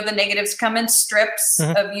the negatives come in strips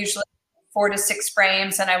of usually 4 to 6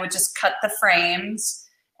 frames. And I would just cut the frames.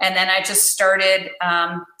 And then I just started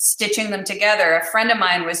stitching them together. A friend of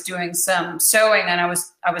mine was doing some sewing and I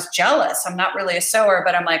was jealous. I'm not really a sewer,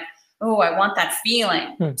 but I'm like, oh, I want that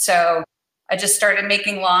feeling. So I just started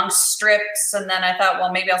making long strips, and then I thought,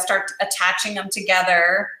 well, maybe I'll start attaching them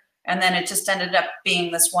together, and then it just ended up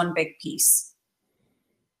being this one big piece.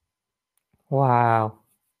 Wow.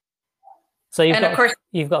 So you've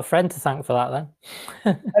got a friend to thank for that then.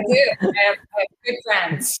 I do. I have good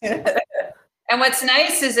friends. And what's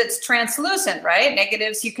nice is it's translucent, right?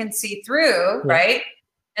 Negatives you can see through, right?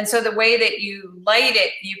 And so the way that you light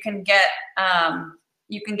it, you can get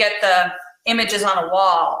the images on a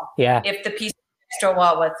wall. Yeah. If the piece is next to a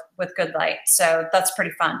wall with good light. So that's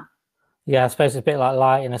pretty fun. Yeah, I suppose it's a bit like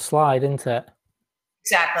lighting a slide, isn't it?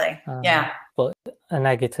 Exactly. Yeah. But a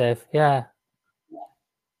negative. Yeah.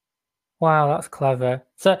 Wow, that's clever.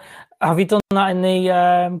 So have you done that in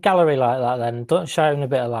the gallery like that then? Don't show them a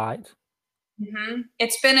bit of light.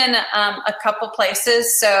 It's been in a couple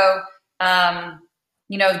places. So,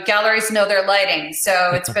 galleries know their lighting.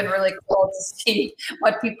 So it's been really cool to see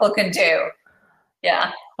what people can do.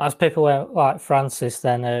 Yeah. As people like Francis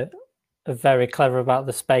then are very clever about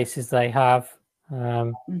the spaces they have.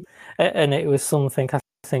 And it was something I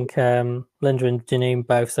think Linda and Janine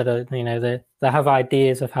both said, they have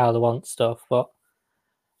ideas of how they want stuff, but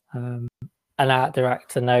an art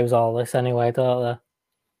director knows all this anyway, don't they?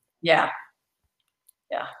 Yeah.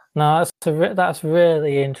 Yeah. No, that's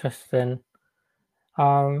really interesting.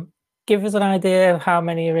 Give us an idea of how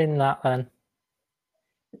many are in that then.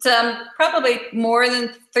 It's probably more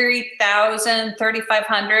than 3,000,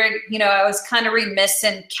 3,500. I was kind of remiss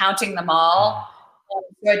in counting them all.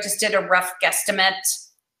 So I just did a rough guesstimate.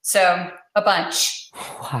 So a bunch.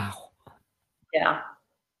 Wow. Yeah.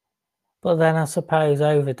 But then I suppose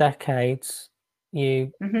over decades,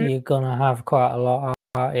 you're gonna have quite a lot,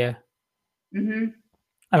 aren't you?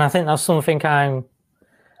 And I think that's something I'm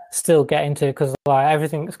still getting to because like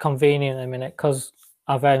everything's convenient at the minute because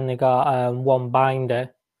I've only got one binder.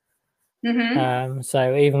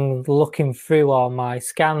 So even looking through all my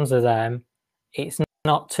scans of them, it's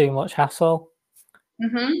not too much hassle.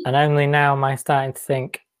 And only now am I starting to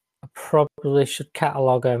think I probably should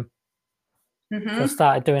catalogue them. So I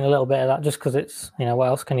started doing a little bit of that just because it's, what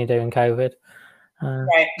else can you do in COVID?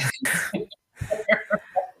 Right.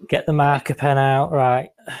 Get the marker pen out,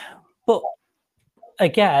 right? But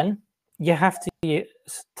again, you have to use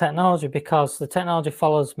technology because the technology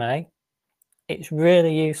follows me. It's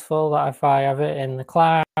really useful that if I have it in the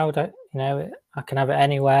cloud, I can have it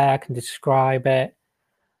anywhere. I can describe it,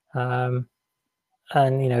 and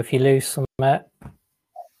if you lose something,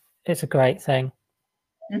 it's a great thing.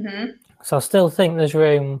 So I still think there's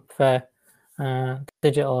room for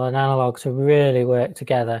digital and analog to really work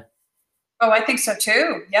together. Oh, I think so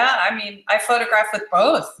too. Yeah, I mean, I photograph with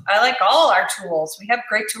both. I like all our tools. We have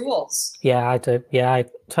great tools. Yeah, I do. Yeah, I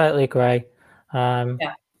totally agree. I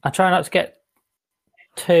try not to get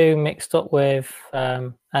too mixed up with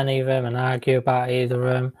any of them and argue about either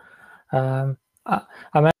of them.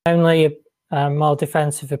 I'm only more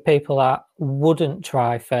defensive of people that wouldn't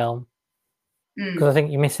try film because I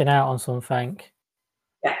think you're missing out on something.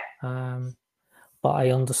 Yeah. But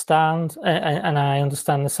I understand, and I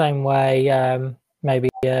understand the same way. Maybe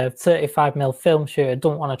a 35mm film shooter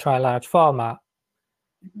don't want to try large format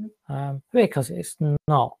because it's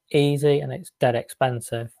not easy and it's dead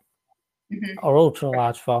expensive, or ultra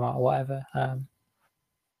large format or whatever.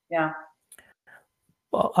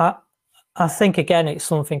 But I think again, it's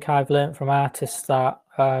something I've learned from artists that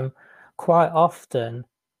quite often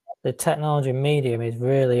the technology medium is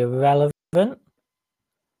really irrelevant.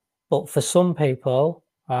 But for some people,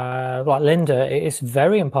 like Linda, it is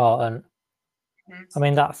very important. I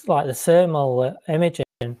mean, that's like the thermal imaging.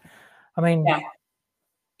 I mean,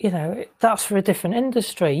 that's for a different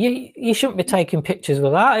industry. You shouldn't be taking pictures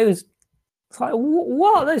with that. It's like,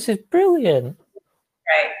 what? This is brilliant.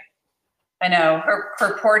 Right. I know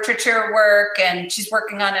her portraiture work, and she's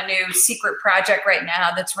working on a new secret project right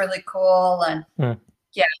now that's really cool. And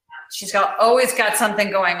she's always got something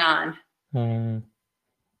going on.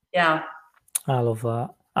 Yeah, I love that.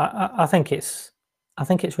 I think it's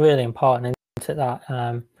really important, isn't it,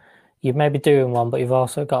 that you may be doing one, but you've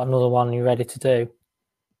also got another one you're ready to do.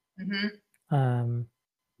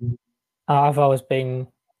 I've always been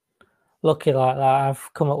lucky like that.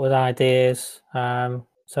 I've come up with ideas.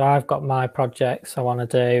 So I've got my projects I want to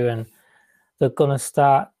do, and they're going to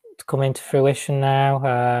start to come into fruition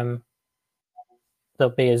now.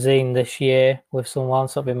 There'll be a zine this year with someone,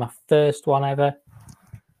 so it'll be my first one ever.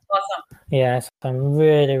 Awesome. Yes, I'm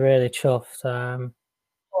really, really chuffed. Cool.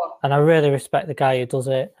 And I really respect the guy who does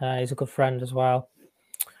it. He's a good friend as well.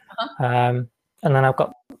 And then I've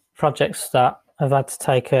got projects that I've had to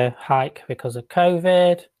take a hike because of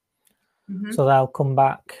COVID. So they'll come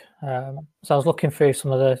back. So I was looking through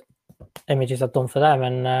some of the images I've done for them,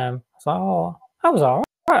 and I was like, oh, that was all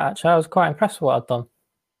right, actually. I was quite impressed with what I'd done.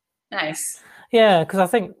 Nice. Yeah, because I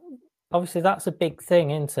think, obviously, that's a big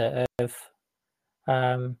thing, isn't it, of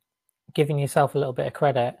giving yourself a little bit of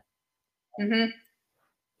credit. And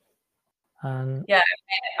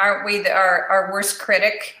aren't we our worst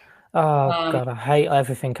critic? Oh, God, I hate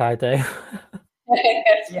everything I do.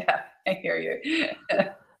 Yeah, I hear you.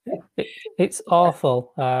 It's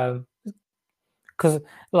awful. Because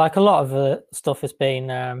like a lot of the stuff has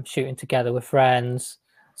been shooting together with friends,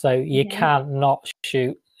 so you can't not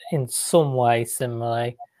shoot in some way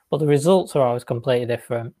similarly, but the results are always completely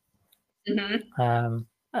different. And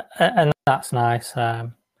that's nice. But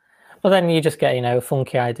then you just get a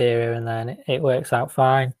funky idea, and then it works out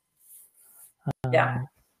fine.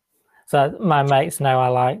 So my mates know I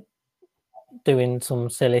like doing some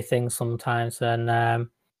silly things sometimes, and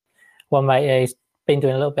one mate, he's been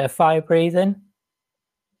doing a little bit of fire breathing.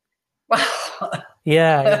 Wow.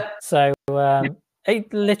 Yeah. So he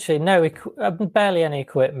literally barely any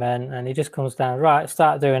equipment, and he just comes down, right,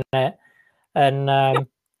 start doing it, and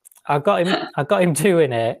I got him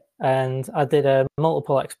doing it, and I did a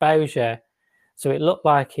multiple exposure, so it looked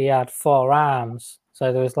like he had 4 arms.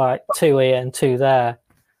 So there was like 2 here and 2 there,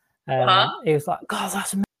 and he was like, "God,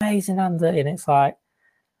 that's amazing, Andy!" And it's like,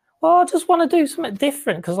 well, I just want to do something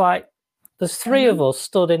different because like there's 3 of us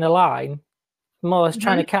stood in a line, more or less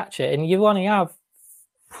trying to catch it, and you only have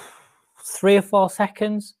 3 or 4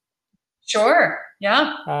 seconds. Sure.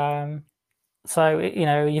 Yeah. So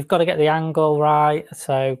you've got to get the angle right.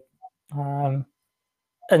 So, and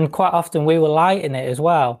quite often we were lighting it as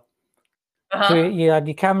well. So you had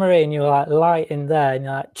your camera in, you were like lighting there, and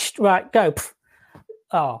you're like, right, go.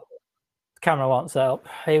 Oh, the camera wants up.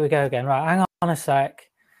 Here we go again. Right, hang on a sec.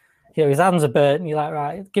 His hands are burnt, and you're like,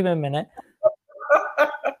 right, give him a minute.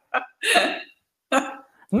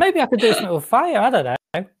 Maybe I could do something with fire. I don't know.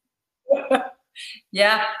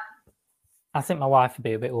 Yeah. I think my wife would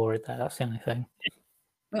be a bit worried there. That's the only thing.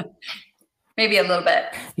 Maybe a little bit.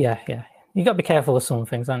 Yeah. You got to be careful with some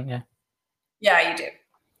things, haven't you? Yeah, you do.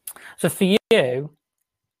 So for you, do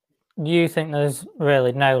you think there's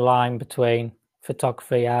really no line between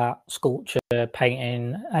photography, art, sculpture,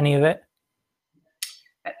 painting, any of it?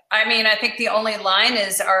 I mean, I think the only line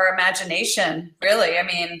is our imagination, really. I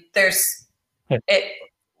mean,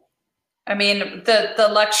 I mean, the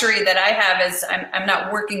luxury that I have is I'm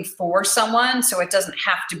not working for someone, so it doesn't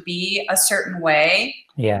have to be a certain way.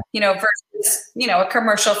 Yeah. Versus, a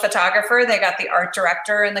commercial photographer, they got the art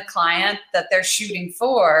director and the client that they're shooting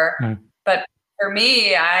for. But for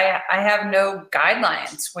me, I have no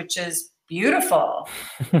guidelines, which is beautiful.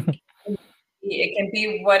 It can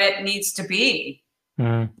be what it needs to be.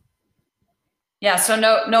 Yeah, so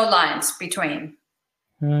no lines between.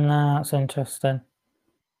 No, that's interesting.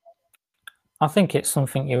 I think it's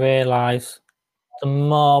something you realise the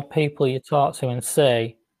more people you talk to and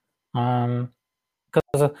see.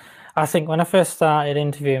 Because I think when I first started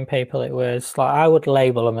interviewing people, it was like I would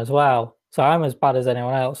label them as well. So I'm as bad as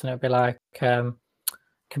anyone else, and it'd be like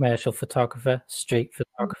commercial photographer, street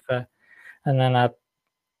photographer, and then I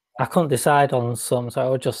couldn't decide on some, so I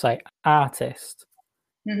would just say artist,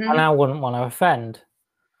 and I wouldn't want to offend.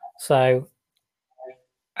 So,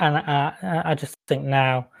 and I just think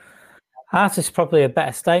now, artist is probably a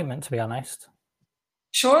better statement, to be honest.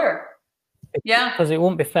 Sure. Yeah. Because it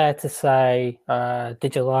wouldn't be fair to say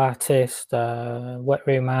digital artist, wet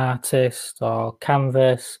room artist, or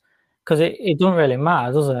canvas, because it doesn't really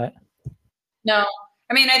matter, does it? No.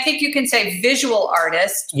 I mean, I think you can say visual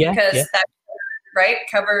artist because that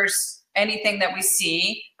covers anything that we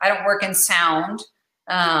see. I don't work in sound.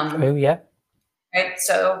 True, yeah. Right.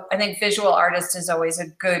 So I think visual artist is always a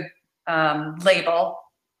good label.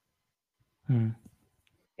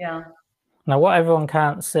 Yeah. Now, what everyone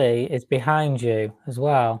can't see is behind you as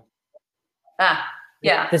well.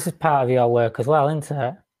 Yeah. This is part of your work as well, isn't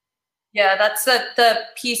it? Yeah, that's the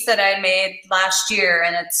piece that I made last year,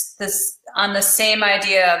 and it's this on the same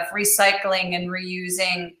idea of recycling and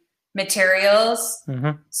reusing materials.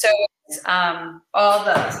 So it's all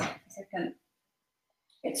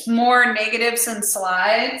it's more negatives and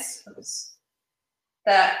slides.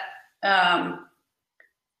 That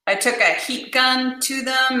I took a heat gun to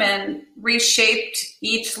them and reshaped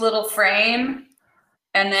each little frame,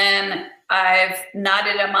 and then I've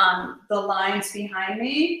knotted them on the lines behind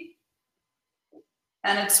me.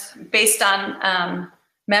 And it's based on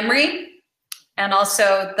memory and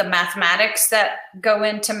also the mathematics that go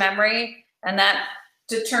into memory. And that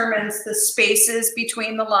determines the spaces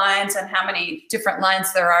between the lines and how many different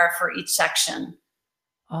lines there are for each section.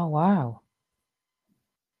 Oh, wow.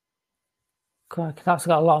 God, that's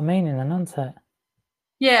got a lot of meaning then, hasn't it?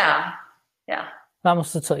 Yeah. Yeah. That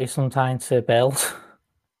must have took you some time to build.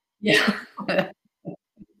 Yeah.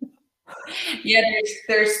 Yeah,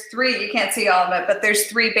 there's three. You can't see all of it, but there's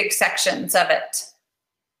three big sections of it.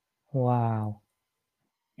 Wow.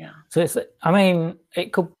 Yeah. So I mean,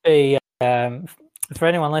 it could be for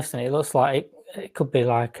anyone listening. It looks like it could be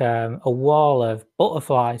like a wall of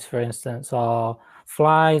butterflies, for instance, or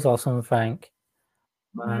flies or something.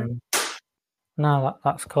 No,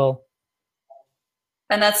 that's cool.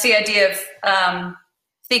 And that's the idea of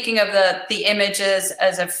thinking of the images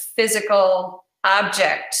as a physical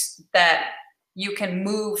object that you can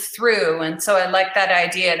move through. And so I like that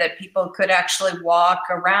idea that people could actually walk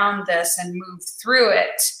around this and move through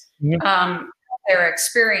it, their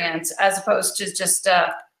experience, as opposed to just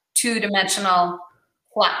a two-dimensional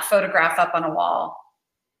flat photograph up on a wall.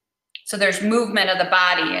 So there's movement of the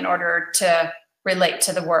body in order to relate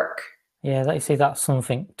to the work. Yeah, you see, that's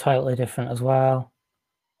something totally different as well.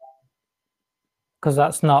 Because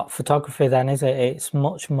that's not photography then, is it? It's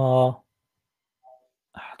much more,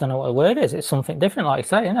 I don't know what the word is. It's something different, like you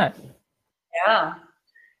say, isn't it? Yeah.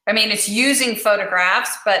 I mean, it's using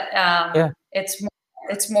photographs, but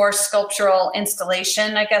it's more sculptural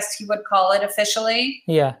installation, I guess you would call it officially.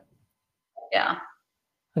 Yeah. Yeah.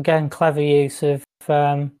 Again, clever use of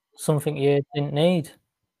something you didn't need.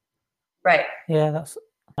 Right. Yeah, that's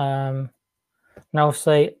now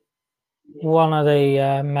obviously one of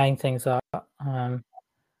the main things that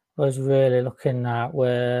was really looking at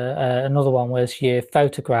were another one was your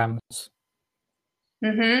photograms.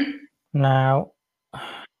 Now,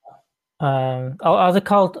 are they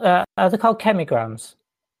called chemigrams?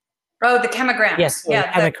 Oh, the chemigrams. Yes,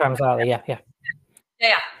 yeah, chemigrams are they? Yeah.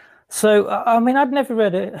 Yeah. So, I mean, I'd never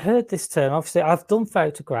really heard this term. Obviously, I've done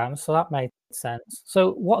photograms, so that made sense.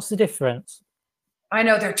 So, what's the difference? I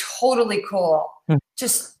know, they're totally cool.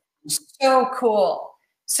 Just so cool.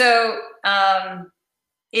 So,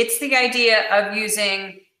 it's the idea of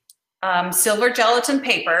using silver gelatin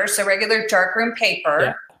paper, so regular darkroom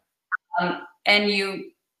paper, and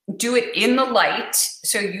you do it in the light.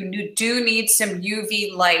 So you do need some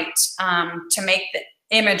UV light to make the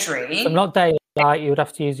imagery. So not daylight, you would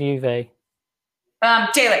have to use UV.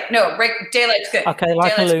 Daylight, no, daylight's good. Okay,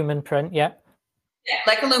 like a lumen print, yeah. Yeah,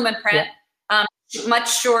 like a lumen print. Yeah.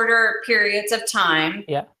 Much shorter periods of time.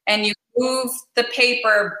 Yeah. And you move the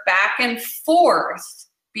paper back and forth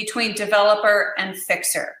between developer and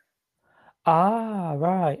fixer. Ah,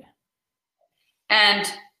 right. And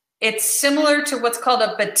it's similar to what's called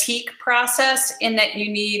a batik process in that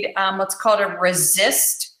you need what's called a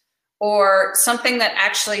resist, or something that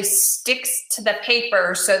actually sticks to the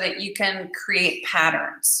paper so that you can create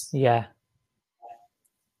patterns. Yeah.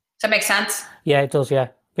 Does that make sense? Yeah, it does, yeah.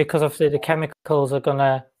 Because obviously the chemicals are going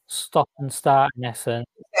to stop and start in essence.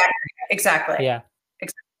 Exactly. Yeah.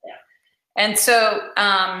 Exactly. And so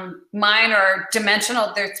mine are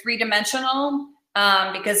dimensional. They're 3-dimensional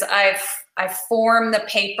because I form the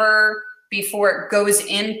paper before it goes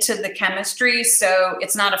into the chemistry. So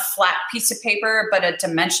it's not a flat piece of paper, but a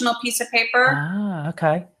dimensional piece of paper. Ah,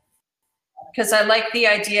 okay. Because I like the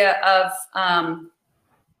idea of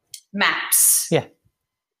maps. Yeah.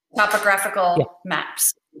 Topographical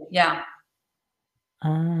maps. Yeah.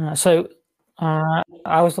 So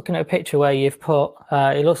I was looking at a picture where you've put,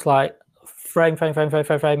 it looks like frame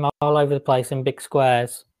all over the place in big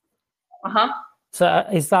squares. Uh-huh. So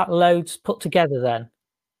is that loads put together then?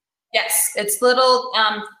 Yes, it's little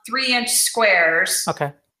 3-inch squares.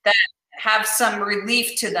 Okay. That have some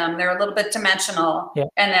relief to them. They're a little bit dimensional. Yeah.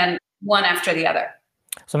 And then one after the other.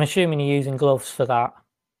 So I'm assuming you're using gloves for that.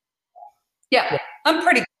 Yeah. I'm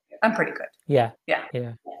pretty good. Yeah.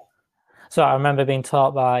 So I remember being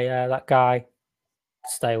taught by that guy,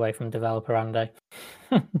 stay away from developer Andy.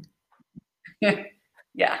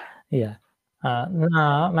 Yeah. No,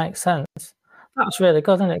 that makes sense. That's really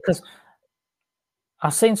good, isn't it? Because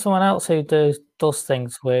I've seen someone else who does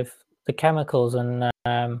things with the chemicals and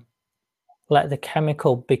let the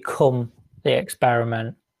chemical become the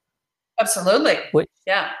experiment. Absolutely. Which,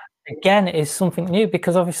 again, is something new,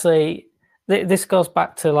 because obviously this goes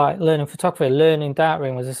back to like learning photography. Learning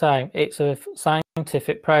darkroom was the same. It's a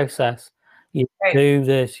scientific process. You do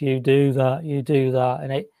this, you do that, you do that,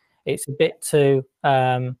 and it's a bit too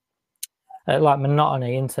like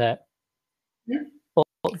monotony, isn't it? Yeah.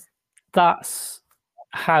 But that's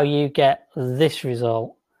how you get this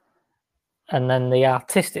result. And then the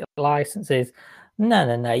artistic license is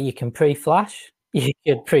no, you can pre-flash, you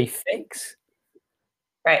can pre-fix.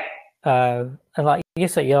 Right. And like you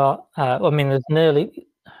said, I mean,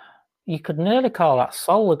 you could nearly call that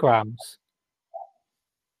solograms.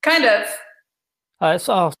 Kind of. It's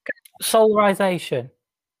solarization.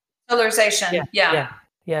 Solarization, yeah.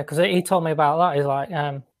 Yeah, because he told me about that. He's like,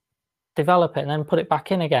 develop it and then put it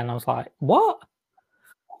back in again. I was like, what?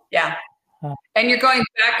 Yeah. And you're going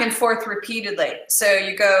back and forth repeatedly. So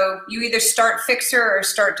you either start fixer or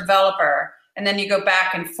start developer, and then you go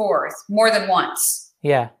back and forth more than once.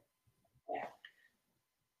 Yeah.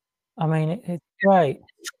 I mean, it's great.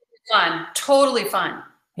 Fun, totally fun.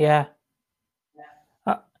 Yeah.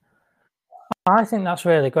 I think that's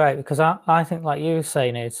really great, because I think, like you were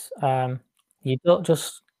saying, is you don't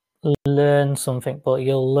just learn something, but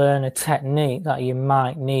you'll learn a technique that you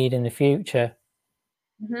might need in the future.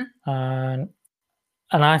 Mm-hmm.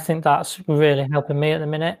 And I think that's really helping me at the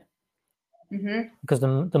minute. Mm-hmm. Because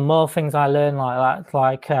the more things I learn like that,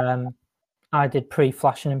 like I did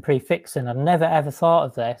pre-flashing and pre-fixing. I've never ever thought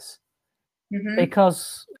of this,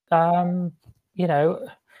 because you know,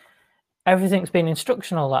 everything's been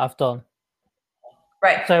instructional that I've done.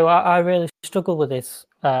 Right. So I really struggle with this,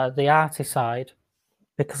 the artist side,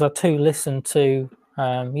 because I too listen to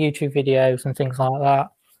YouTube videos and things like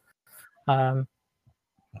that.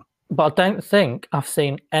 But I don't think I've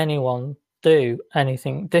seen anyone do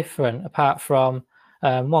anything different apart from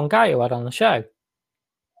one guy who had on the show.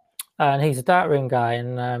 And he's a darkroom guy,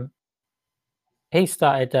 and he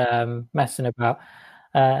started messing about.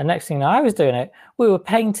 And next thing I was doing it, we were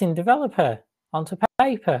painting developer onto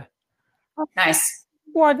paper. Nice.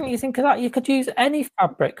 Why didn't you think of that? You could use any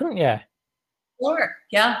fabric, couldn't you? Sure.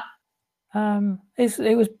 Yeah.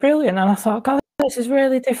 It was brilliant, and I thought, God, this is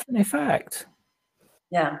really different effect.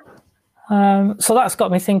 Yeah. So that's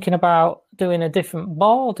got me thinking about doing a different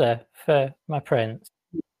border for my prints.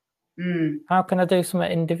 How can I do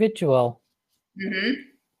something individual?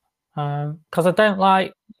 Because I don't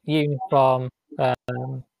like uniform,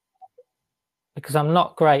 because I'm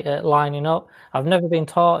not great at lining up. I've never been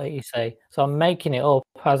taught it, you see, so I'm making it up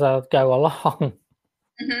as I go along.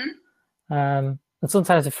 And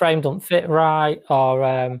sometimes the frame don't fit right,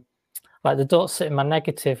 or like they don't sit in my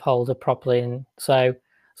negative holder properly, and so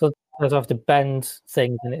I have to bend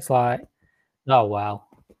things, and it's like, oh well,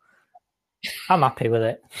 I'm happy with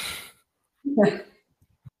it.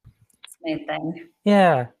 Main thing.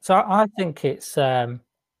 Yeah, so I think it's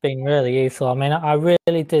been really useful. I mean, I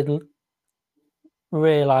really did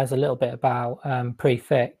realize a little bit about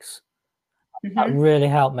prefix. That really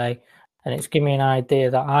helped me, and it's given me an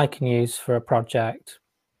idea that I can use for a project.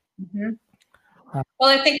 Well,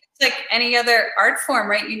 I think it's like any other art form,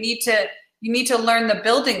 right? You need to learn the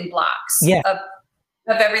building blocks of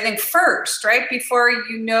everything first, right? Before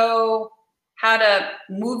you know how to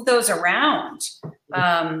move those around.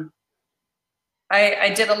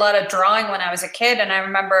 I did a lot of drawing when I was a kid, and I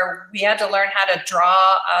remember we had to learn how to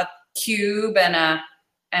draw a cube and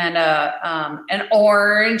an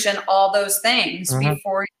orange and all those things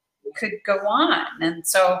before you could go on. And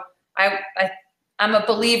so I'm a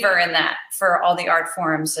believer in that for all the art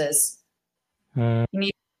forms is you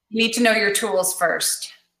need to know your tools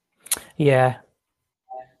first. Yeah.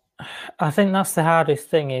 I think that's the hardest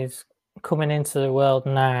thing is coming into the world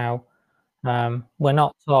now. We're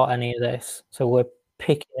not taught any of this, so we're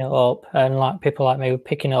picking it up, and like people like me, we're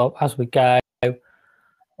picking it up as we go.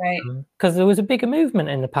 Right. Because there was a bigger movement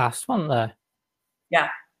in the past, wasn't there? Yeah.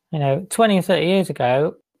 20 or 30 years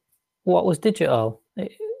ago, what was digital?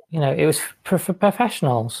 It was for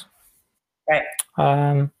professionals. Right.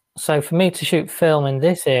 So for me to shoot film in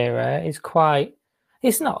this era is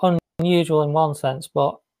it's not unusual in one sense,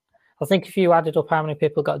 but I think if you added up how many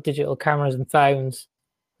people got digital cameras and phones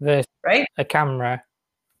versus a camera,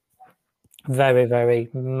 very, very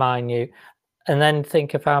minute. And then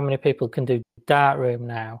think of how many people can do darkroom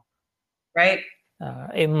now. Right.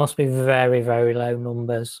 It must be very, very low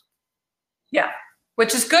numbers. Yeah,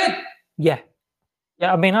 which is good. Yeah.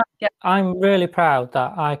 I mean, I'm really proud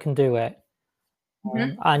that I can do it.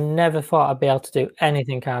 I never thought I'd be able to do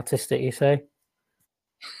anything artistic, you see.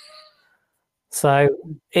 So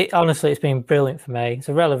honestly, it's been brilliant for me. It's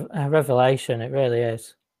a revelation. It really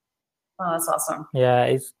is. Oh, that's awesome. Yeah,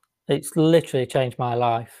 it's literally changed my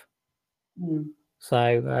life.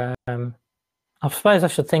 So I suppose I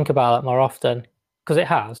should think about it more often because it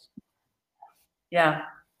has. Yeah.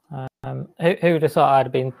 Who would have thought I'd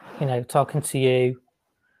have been, talking to you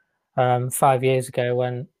 5 years ago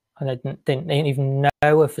when I didn't even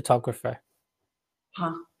know a photographer.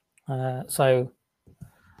 So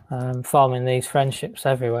forming these friendships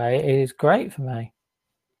everywhere is great for me.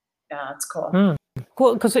 Yeah, that's cool.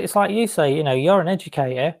 Well, because it's like you say, you're an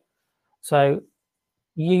educator, so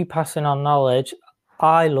you passing on knowledge.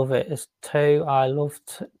 I love it as too. I love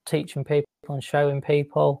teaching people and showing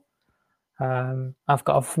people. I've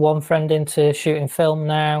got one friend into shooting film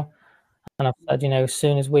now, and I've said, as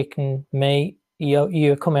soon as we can meet,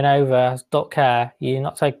 you're coming over. I don't care. You're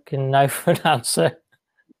not taking no for an answer.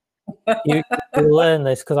 You learn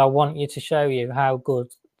this because I want you to show you how good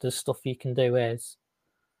the stuff you can do is.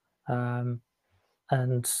 And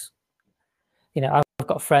I've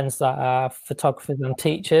got friends that are photographers and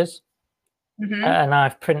teachers, and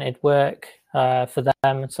I've printed work for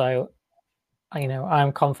them. So,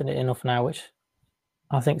 I'm confident enough now, which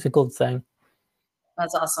I think is a good thing.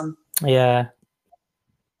 That's awesome. Yeah.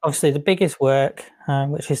 Obviously, the biggest work,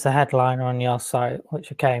 which is the headliner on your site, which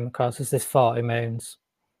I came across, is this 40 Moons.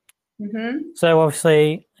 So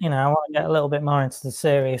obviously, I want to get a little bit more into the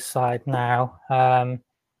serious side now.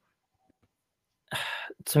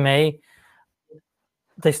 To me,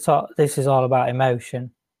 this is all about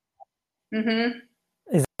emotion.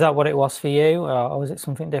 Is that what it was for you, or was it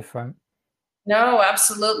something different? No,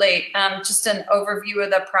 absolutely. Just an overview of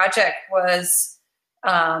the project was,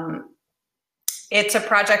 it's a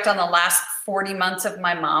project on the last 40 months of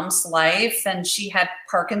my mom's life, and she had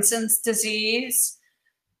Parkinson's disease.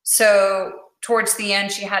 So towards the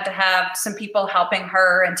end, she had to have some people helping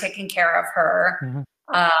her and taking care of her.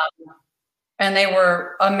 And they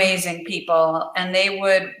were amazing people, and they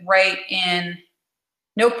would write in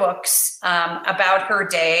notebooks about her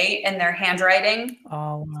day in their handwriting.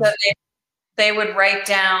 Oh, wow. So they would write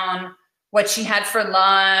down what she had for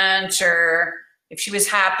lunch, or if she was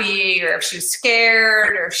happy, or if she was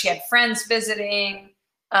scared, or if she had friends visiting.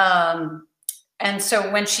 And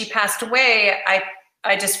so when she passed away,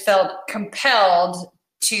 I just felt compelled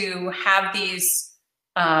to have these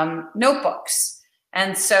notebooks.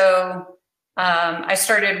 And so I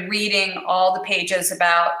started reading all the pages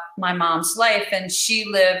about my mom's life, and she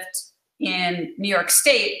lived in New York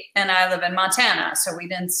State and I live in Montana. So we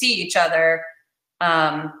didn't see each other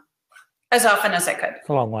as often as I could. It's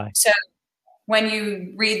a long way. So when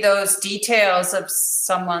you read those details of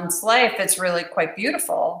someone's life, it's really quite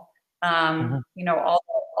beautiful. All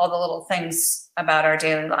the little things about our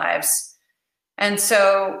daily lives. And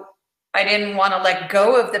so I didn't want to let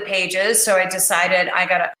go of the pages, so I decided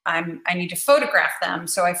I need to photograph them.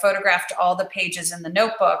 So I photographed all the pages in the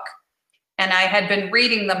notebook, and I had been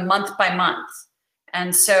reading them month by month.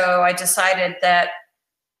 And so I decided that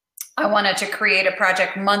I wanted to create a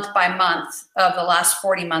project month by month of the last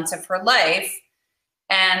 40 months of her life.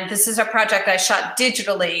 And this is a project I shot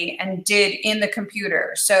digitally and did in the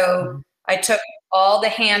computer. So I took all the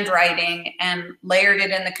handwriting and layered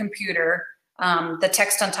it in the computer, the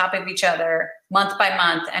text on top of each other, month by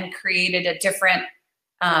month, and created a different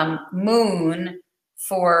moon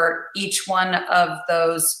for each one of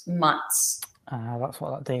those months. That's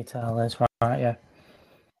what that detail is, right? Yeah.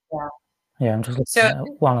 Yeah. Yeah, I'm just looking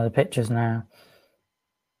at one of the pictures now.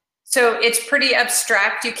 So it's pretty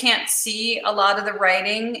abstract. You can't see a lot of the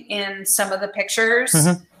writing in some of the pictures.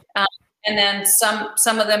 And then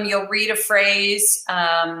some of them you'll read a phrase.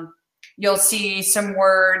 You'll see some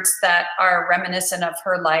words that are reminiscent of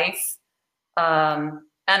her life. And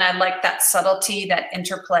I like that subtlety, that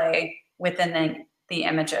interplay within the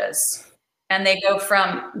images. And they go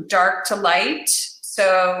from dark to light.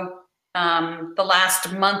 So the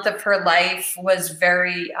last month of her life was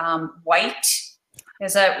very white.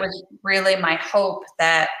 Because that was really my hope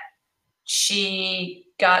that she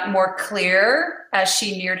got more clear as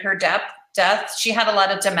she neared her death. She had a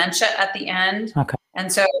lot of dementia at the end. Okay.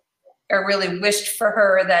 And so I really wished for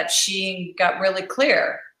her that she got really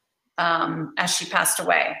clear as she passed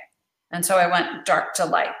away. And so I went dark to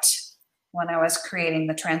light when I was creating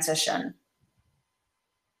the transition.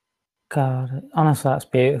 God, honestly, that's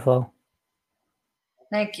beautiful.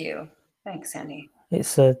 Thank you. Thanks, Andy.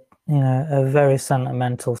 It's a very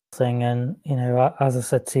sentimental thing, and as I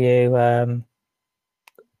said to you, I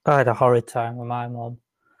had a horrid time with my mum.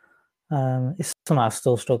 It's something I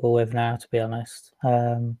still struggle with now, to be honest.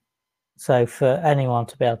 So for anyone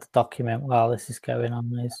to be able to document while this is going on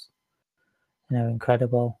is,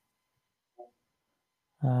 incredible.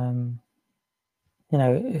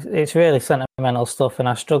 It's really sentimental stuff, and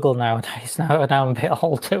I struggle nowadays. Now I'm a bit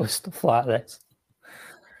older with stuff like this.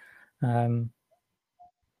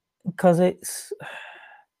 Because it's,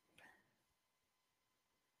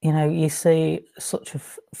 you see such a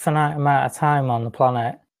finite amount of time on the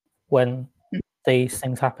planet when these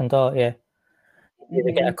things happen, don't you? You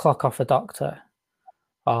either get a clock off a doctor,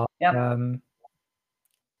 or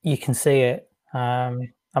you can see it. I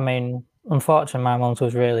mean, unfortunately, my mum's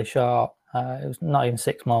was really short. It was not even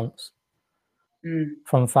 6 months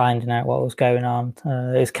from finding out what was going on.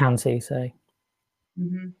 It's cancer, you see.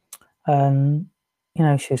 And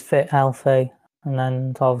she was fit, healthy, and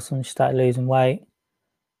then all of a sudden she started losing weight.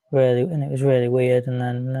 And it was really weird. And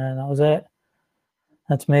then that was it.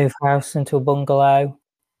 I had to move house into a bungalow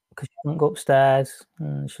because she couldn't go upstairs,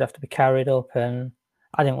 and she'd have to be carried up, and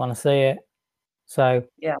I didn't want to see it. So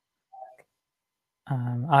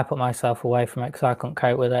I put myself away from it because I couldn't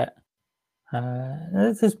cope with it.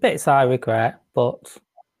 There's bits I regret, but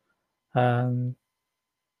I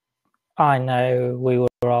know we were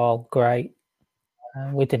all great.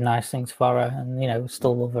 We did nice things for her, and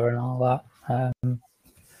still love her and all that.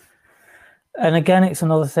 And again, it's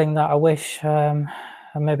another thing that I wish I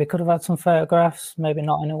maybe could have had some photographs, maybe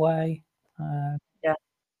not in a way.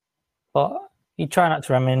 But you try not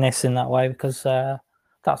to reminisce in that way because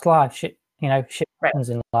that's life. Shit happens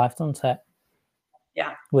in life, doesn't it?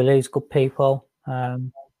 Yeah. We lose good people.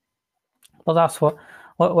 But that's what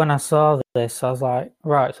when I saw this, I was like,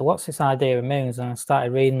 right, so what's this idea of moons? And I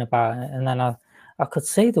started reading about it, and then I could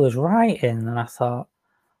see there was writing, and I thought,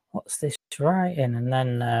 what's this writing? And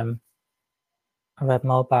then I read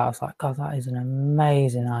more about it. I was like, God, that is an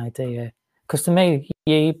amazing idea. Because to me,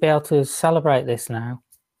 you'd be able to celebrate this now.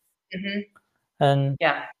 And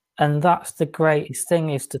that's the greatest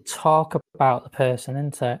thing, is to talk about the person,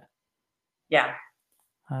 isn't it? Yeah.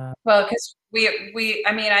 Well, because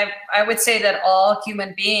I would say that all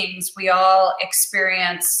human beings, we all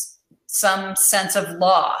experience some sense of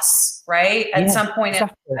loss, right? At some point in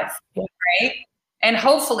life, right? And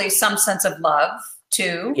hopefully some sense of love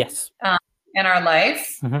too. Yes. In our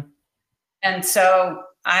life. And so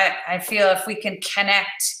I feel if we can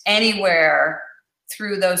connect anywhere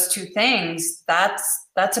through those two things, that's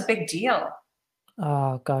a big deal.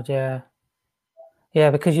 Oh God, yeah. Yeah,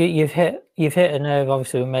 because you've hit a nerve,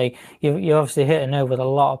 obviously, with me. You obviously hit a nerve with a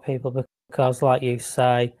lot of people, because, like you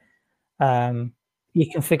say, you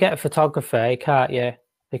can forget photography, can't you?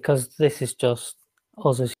 Because this is just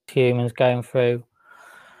us as humans going through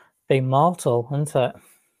being mortal, isn't it?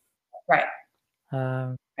 Right.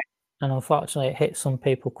 And unfortunately, it hits some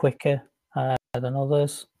people quicker than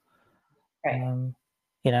others. Right.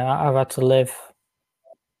 I've had to live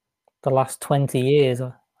the last 20 years.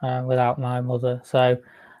 without my mother. So,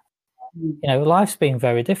 life's been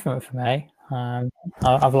very different for me.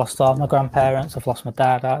 I've lost all my grandparents. I've lost my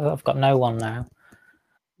dad. I've got no one now.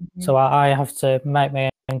 So I have to make my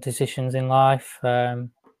own decisions in life.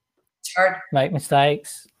 It's hard. Make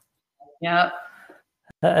mistakes. Yeah.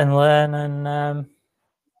 And learn. And,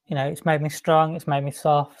 it's made me strong. It's made me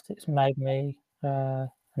soft. It's made me an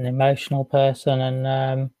emotional person.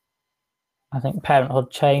 And I think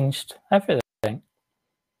parenthood changed everything.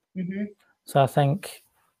 So I think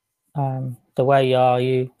the way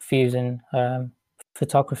you fusing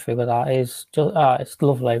photography with that is just it's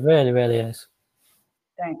lovely. Really, really is.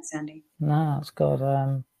 Thanks, Andy. No, that's good.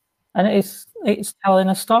 And it's telling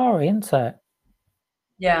a story, isn't it?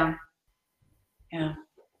 Yeah.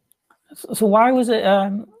 So why was it?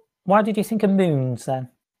 Why did you think of moons then?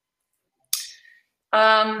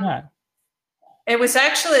 No. It was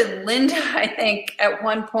actually Linda, I think, at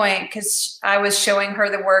one point, because I was showing her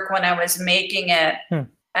the work when I was making it.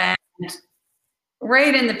 And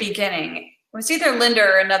right in the beginning, it was either Linda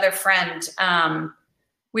or another friend.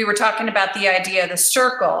 We were talking about the idea of the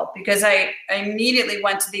circle, because I immediately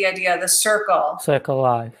went to the idea of the circle. Circle of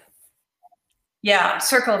life. Yeah,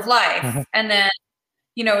 circle of life. And then,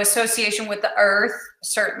 association with the earth,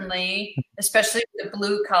 certainly, especially with the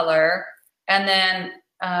blue color. And then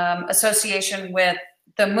association with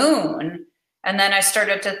the moon. And then I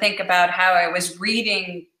started to think about how I was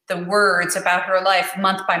reading the words about her life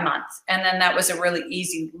month by month. And then that was a really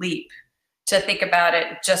easy leap to think about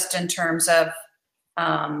it just in terms of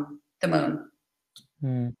the moon,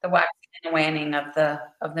 the waxing and waning of the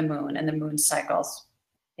moon and the moon cycles.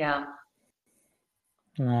 Yeah.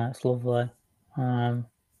 No, it's lovely. It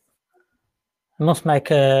must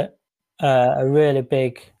make a really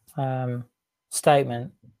big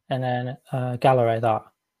statement in a gallery. That.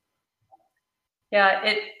 Yeah,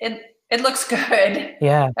 it looks good.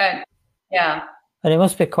 Yeah. Yeah. And it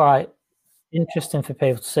must be quite interesting for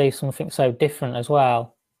people to see something so different as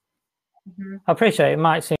well. I appreciate it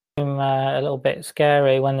might seem a little bit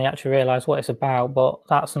scary when they actually realise what it's about, but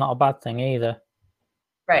that's not a bad thing either.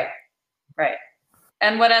 Right.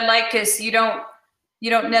 And what I like is you don't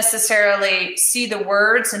necessarily see the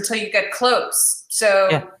words until you get close.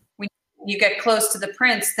 So when you get close to the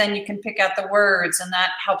prints, then you can pick out the words, and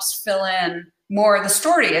that helps fill in more of the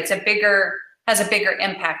story. Has a bigger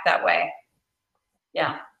impact that way.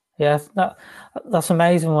 Yeah. Yeah, that's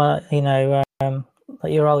amazing. What that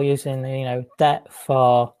you're all using depth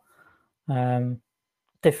for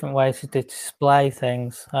different ways to display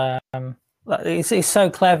things. It's so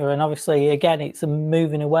clever, and obviously, again, it's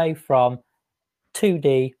moving away from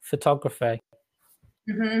 2D photography.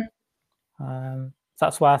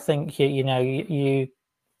 That's why I think you're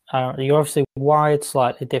obviously wired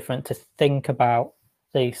slightly different to think about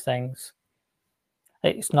these things.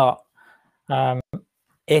 It's not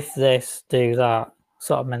if this, do that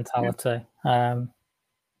sort of mentality. And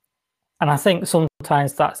I think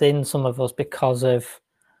sometimes that's in some of us because of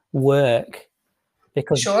work.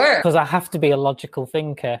 Because I have to be a logical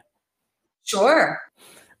thinker. Sure.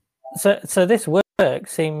 So this work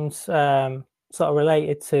seems sort of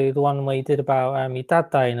related to the one we did about your dad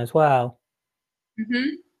dying as well.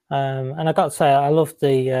 And I got to say, I loved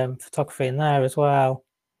the photography in there as well.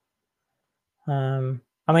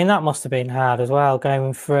 I mean, that must have been hard as well,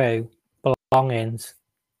 going through belongings.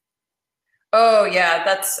 Oh yeah,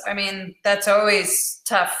 that's always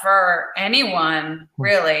tough for anyone,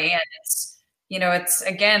 really. And it's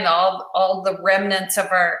again all the remnants of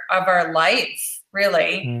our life,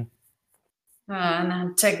 really.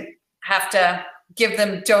 And to have to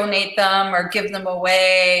donate them or give them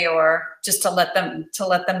away, or just to let them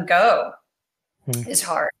go is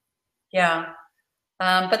hard. Yeah.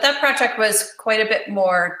 But that project was quite a bit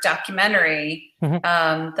more documentary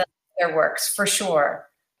than their works, for sure.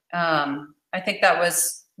 I think that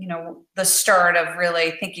was, the start of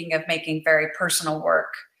really thinking of making very personal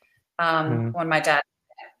work when my dad,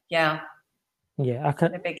 I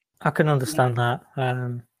can understand that.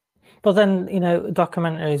 But then,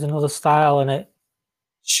 documentary is another style, and it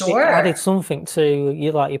added something to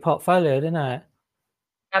your portfolio, didn't it?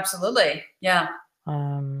 Absolutely, yeah.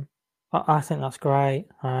 I think that's great.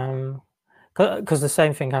 Because the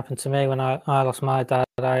same thing happened to me when I lost my dad.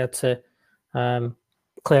 I had to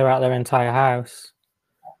clear out their entire house.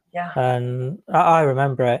 Yeah. And I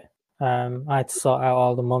remember it. I had to sort out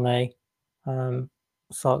all the money,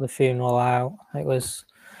 sort the funeral out. It was,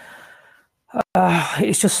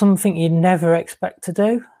 it's just something you never expect to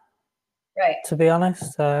do. Right. To be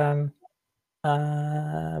honest,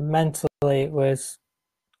 mentally it was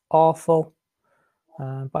awful.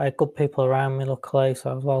 But I had good people around me, luckily,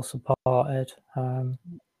 so I was well supported.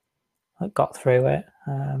 that got through it.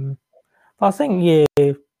 But I think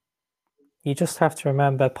you just have to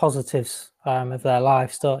remember positives of their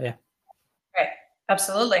lives, don't you? Right.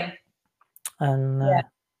 Absolutely. And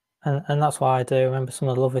that's why I do remember some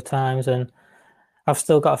of the lovely times. And I've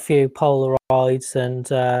still got a few Polaroids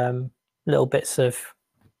and little bits of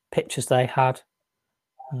pictures they had.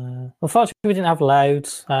 Unfortunately, we didn't have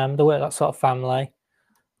loads. They weren't that sort of family.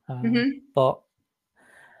 But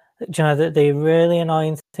you know, the really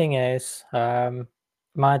annoying thing is,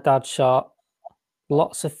 my dad shot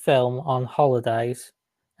lots of film on holidays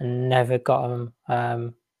and never got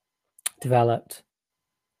them developed.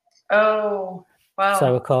 Oh, wow.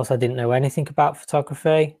 So of course I didn't know anything about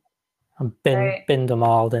photography. And binned them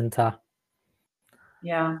all, didn't I?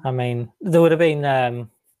 Yeah. I mean, there would have been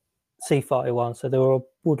C41, so they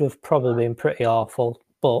would have probably been pretty awful.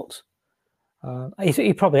 But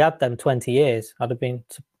he probably had them 20 years. I'd have been.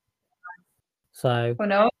 So. Oh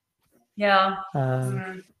no. Yeah.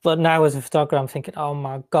 But now as a photographer, I'm thinking, oh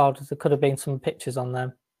my God, there could have been some pictures on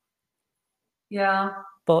them. Yeah.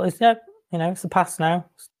 But it's it's the past now.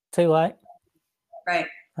 It's too late. Right.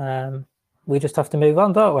 We just have to move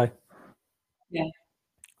on, don't we? Yeah.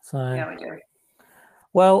 So. Yeah, we do.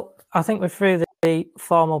 Well, I think we're through the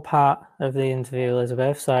formal part of the interview,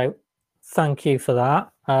 Elizabeth. So thank you for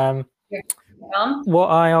that. What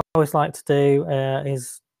I always like to do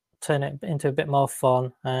is turn it into a bit more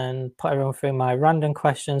fun and put everyone through my random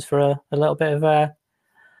questions for a little bit of a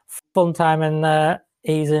fun time and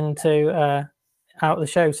ease into out of the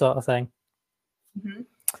show sort of thing.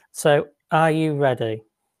 So are you ready?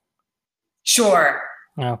 Sure.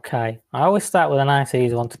 Okay. I always start with a nice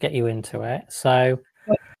easy one to get you into it. So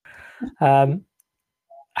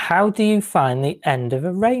how do you find the end of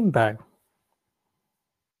a rainbow?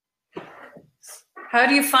 How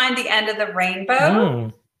do you find the end of the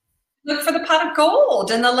rainbow? Look for the pot of gold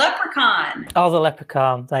and the leprechaun. Oh, the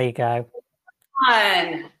leprechaun. There you go.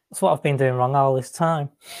 Fun. That's what I've been doing wrong all this time.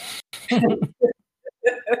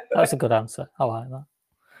 That's a good answer. I like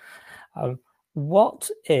that. What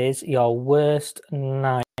is your worst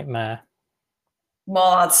nightmare?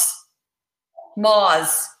 Moths.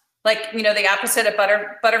 Like, the opposite of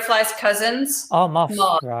butterflies' cousins. Oh, moths.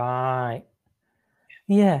 Right.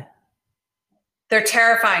 Yeah. They're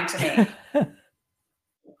terrifying to me.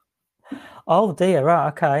 Oh dear, right,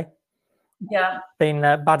 okay. Yeah. Been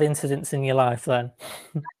bad incidents in your life then?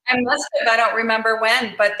 I must have. I don't remember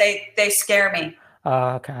when, but they scare me.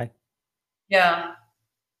 Oh, okay. Yeah.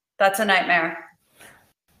 That's a nightmare.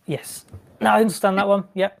 Yes. No, I understand that one.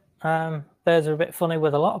 Yep. Birds are a bit funny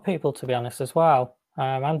with a lot of people, to be honest, as well.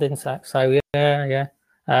 And insects. So yeah.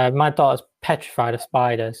 My daughter's petrified of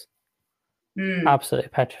spiders. Absolutely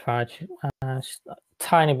petrified. She's a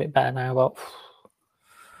tiny bit better now, but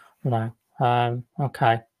no.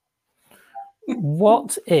 Okay.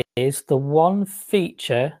 What is the one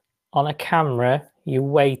feature on a camera you're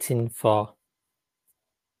waiting for?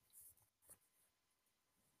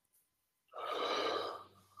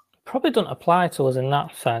 Probably doesn't apply to us in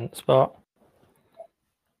that sense, but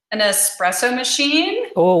an espresso machine.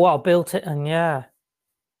 Oh, well, built it, and yeah,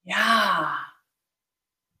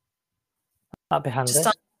 that'd be handy. Just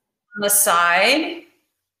on the side,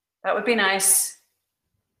 that would be nice.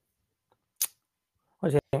 What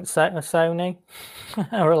do you think? A Sony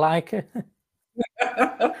or a Leica?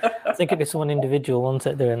 I think it'd be someone individual, wouldn't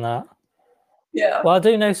it, doing that? Yeah. Well, I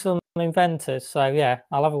do know some inventors, so yeah,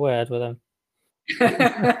 I'll have a word with them.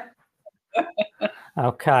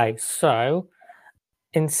 Okay, so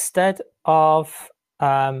instead of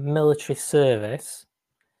military service,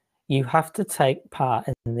 you have to take part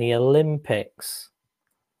in the Olympics.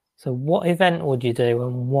 So what event would you do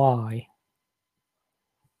and why?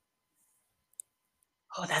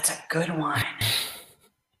 Oh, that's a good one.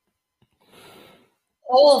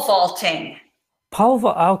 Pole vaulting.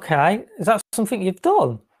 Okay. Is that something you've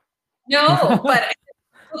done? No, but it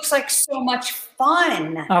looks like so much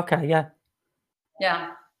fun. Okay, yeah.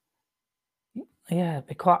 Yeah. Yeah, it'd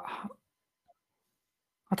be quite...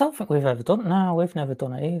 I don't think we've ever done it. No, we've never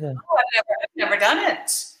done it either. No, I've never done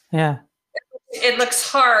it. Yeah. It looks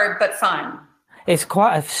hard, but fun. It's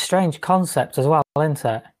quite a strange concept as well, isn't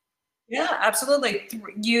it? Yeah, absolutely.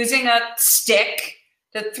 Using a stick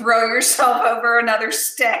to throw yourself over another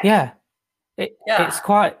stick. Yeah. It's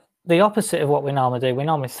quite the opposite of what we normally do. We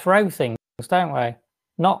normally throw things, don't we?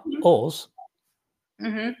 Not us.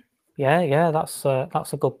 Mm-hmm. Yeah, that's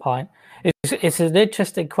a good point. It's an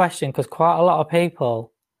interesting question because quite a lot of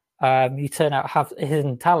people, you turn out have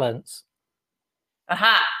hidden talents.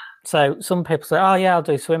 Aha. So some people say, "Oh yeah, I'll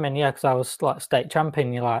do swimming." Yeah, because I was like state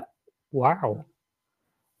champion. You're like, wow.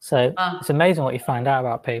 So it's amazing what you find out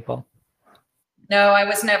about people. No, I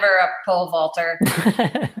was never a pole vaulter.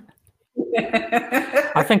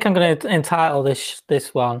 I think I'm going to entitle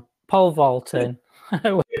this one "Pole Vaulting"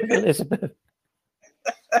 with Elizabeth.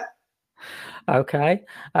 Okay.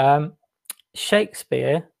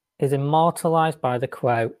 Shakespeare is immortalized by the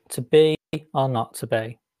quote, "To be or not to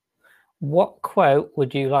be." What quote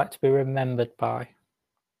would you like to be remembered by?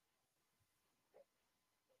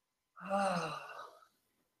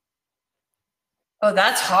 Oh,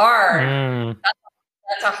 that's hard. Mm.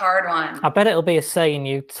 That's a hard one. I bet it'll be a saying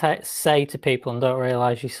you say to people and don't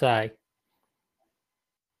realize you say.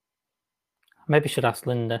 Maybe should ask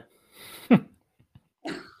Linda. I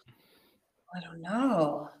don't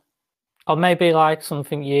know. Or maybe like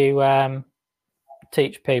something you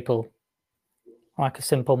teach people, like a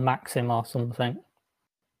simple maxim or something.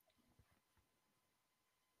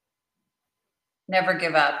 Never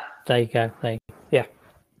give up. There you go. Yeah.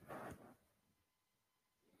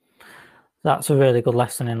 That's a really good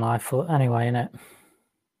lesson in life, anyway, isn't it?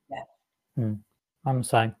 Yeah. I'm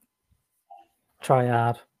saying, try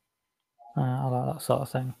hard. I like that sort of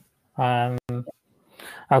thing.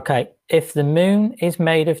 Okay, if the moon is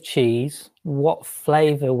made of cheese, what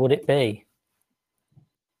flavour would it be?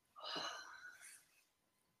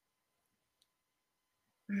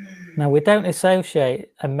 Now, we don't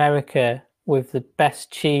associate America with the best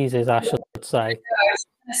cheeses, I should say. I was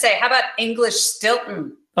going to say, how about English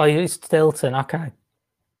Stilton? Oh, you Stilton, okay.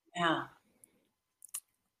 Yeah.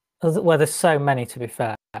 Well, there's so many, to be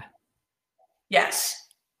fair. Yes.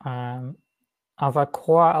 I've had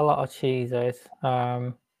quite a lot of cheeses,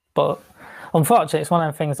 but unfortunately, it's one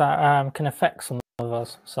of the things that can affect some of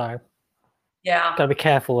us. So, yeah, got to be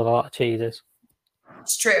careful with a lot of cheeses.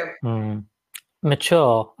 It's true.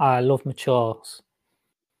 Mature, I love matures.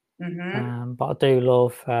 Mm-hmm. But I do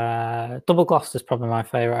love double Gloucester's probably my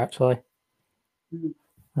favourite, actually. Mm-hmm.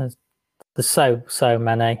 There's so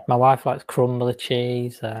many. My wife likes crumbler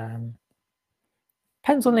cheese.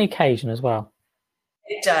 Depends on the occasion as well.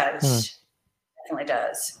 It does. Definitely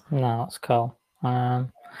does. No, that's cool.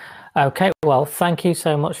 Okay, well, thank you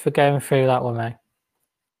so much for going through that with me.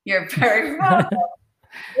 You're very welcome.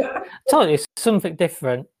 I told you, it's something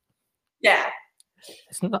different. Yeah.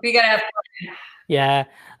 It's not, we gotta have fun. Yeah.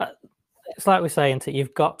 It's like we're saying,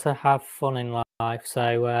 you've got to have fun in life.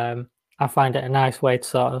 So I find it a nice way to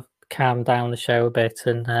sort of calm down the show a bit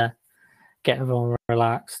and get everyone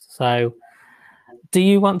relaxed. So do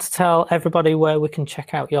you want to tell everybody where we can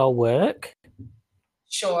check out your work?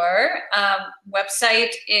 Sure.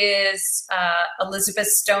 Website is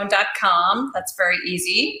elizabethstone.com. That's very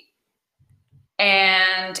easy.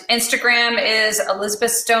 And Instagram is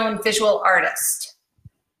Elizabeth Stone Visual Artist.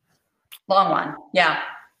 Long one. Yeah.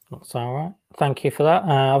 That's all right. Thank you for that.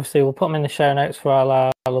 Obviously, we'll put them in the show notes for all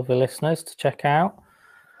our lovely listeners to check out.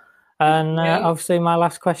 And obviously, my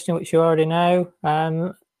last question, which you already know,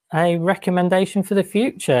 a recommendation for the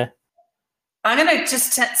future. I'm going to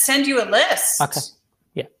just send you a list. Okay.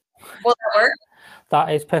 Yeah. Will that work?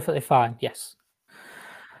 That is perfectly fine. Yes.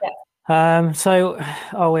 Yeah. So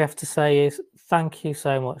all we have to say is thank you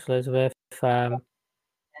so much, Elizabeth.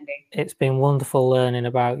 It's been wonderful learning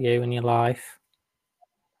about you and your life.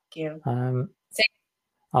 Thank you.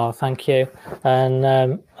 Thank you. And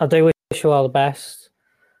I do wish you all the best.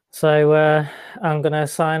 So I'm going to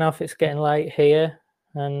sign off. It's getting late here.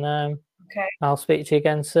 And okay. I'll speak to you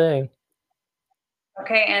again soon.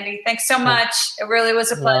 Okay, Andy. Thanks so much. It really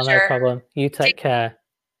was a pleasure. No problem. You take care.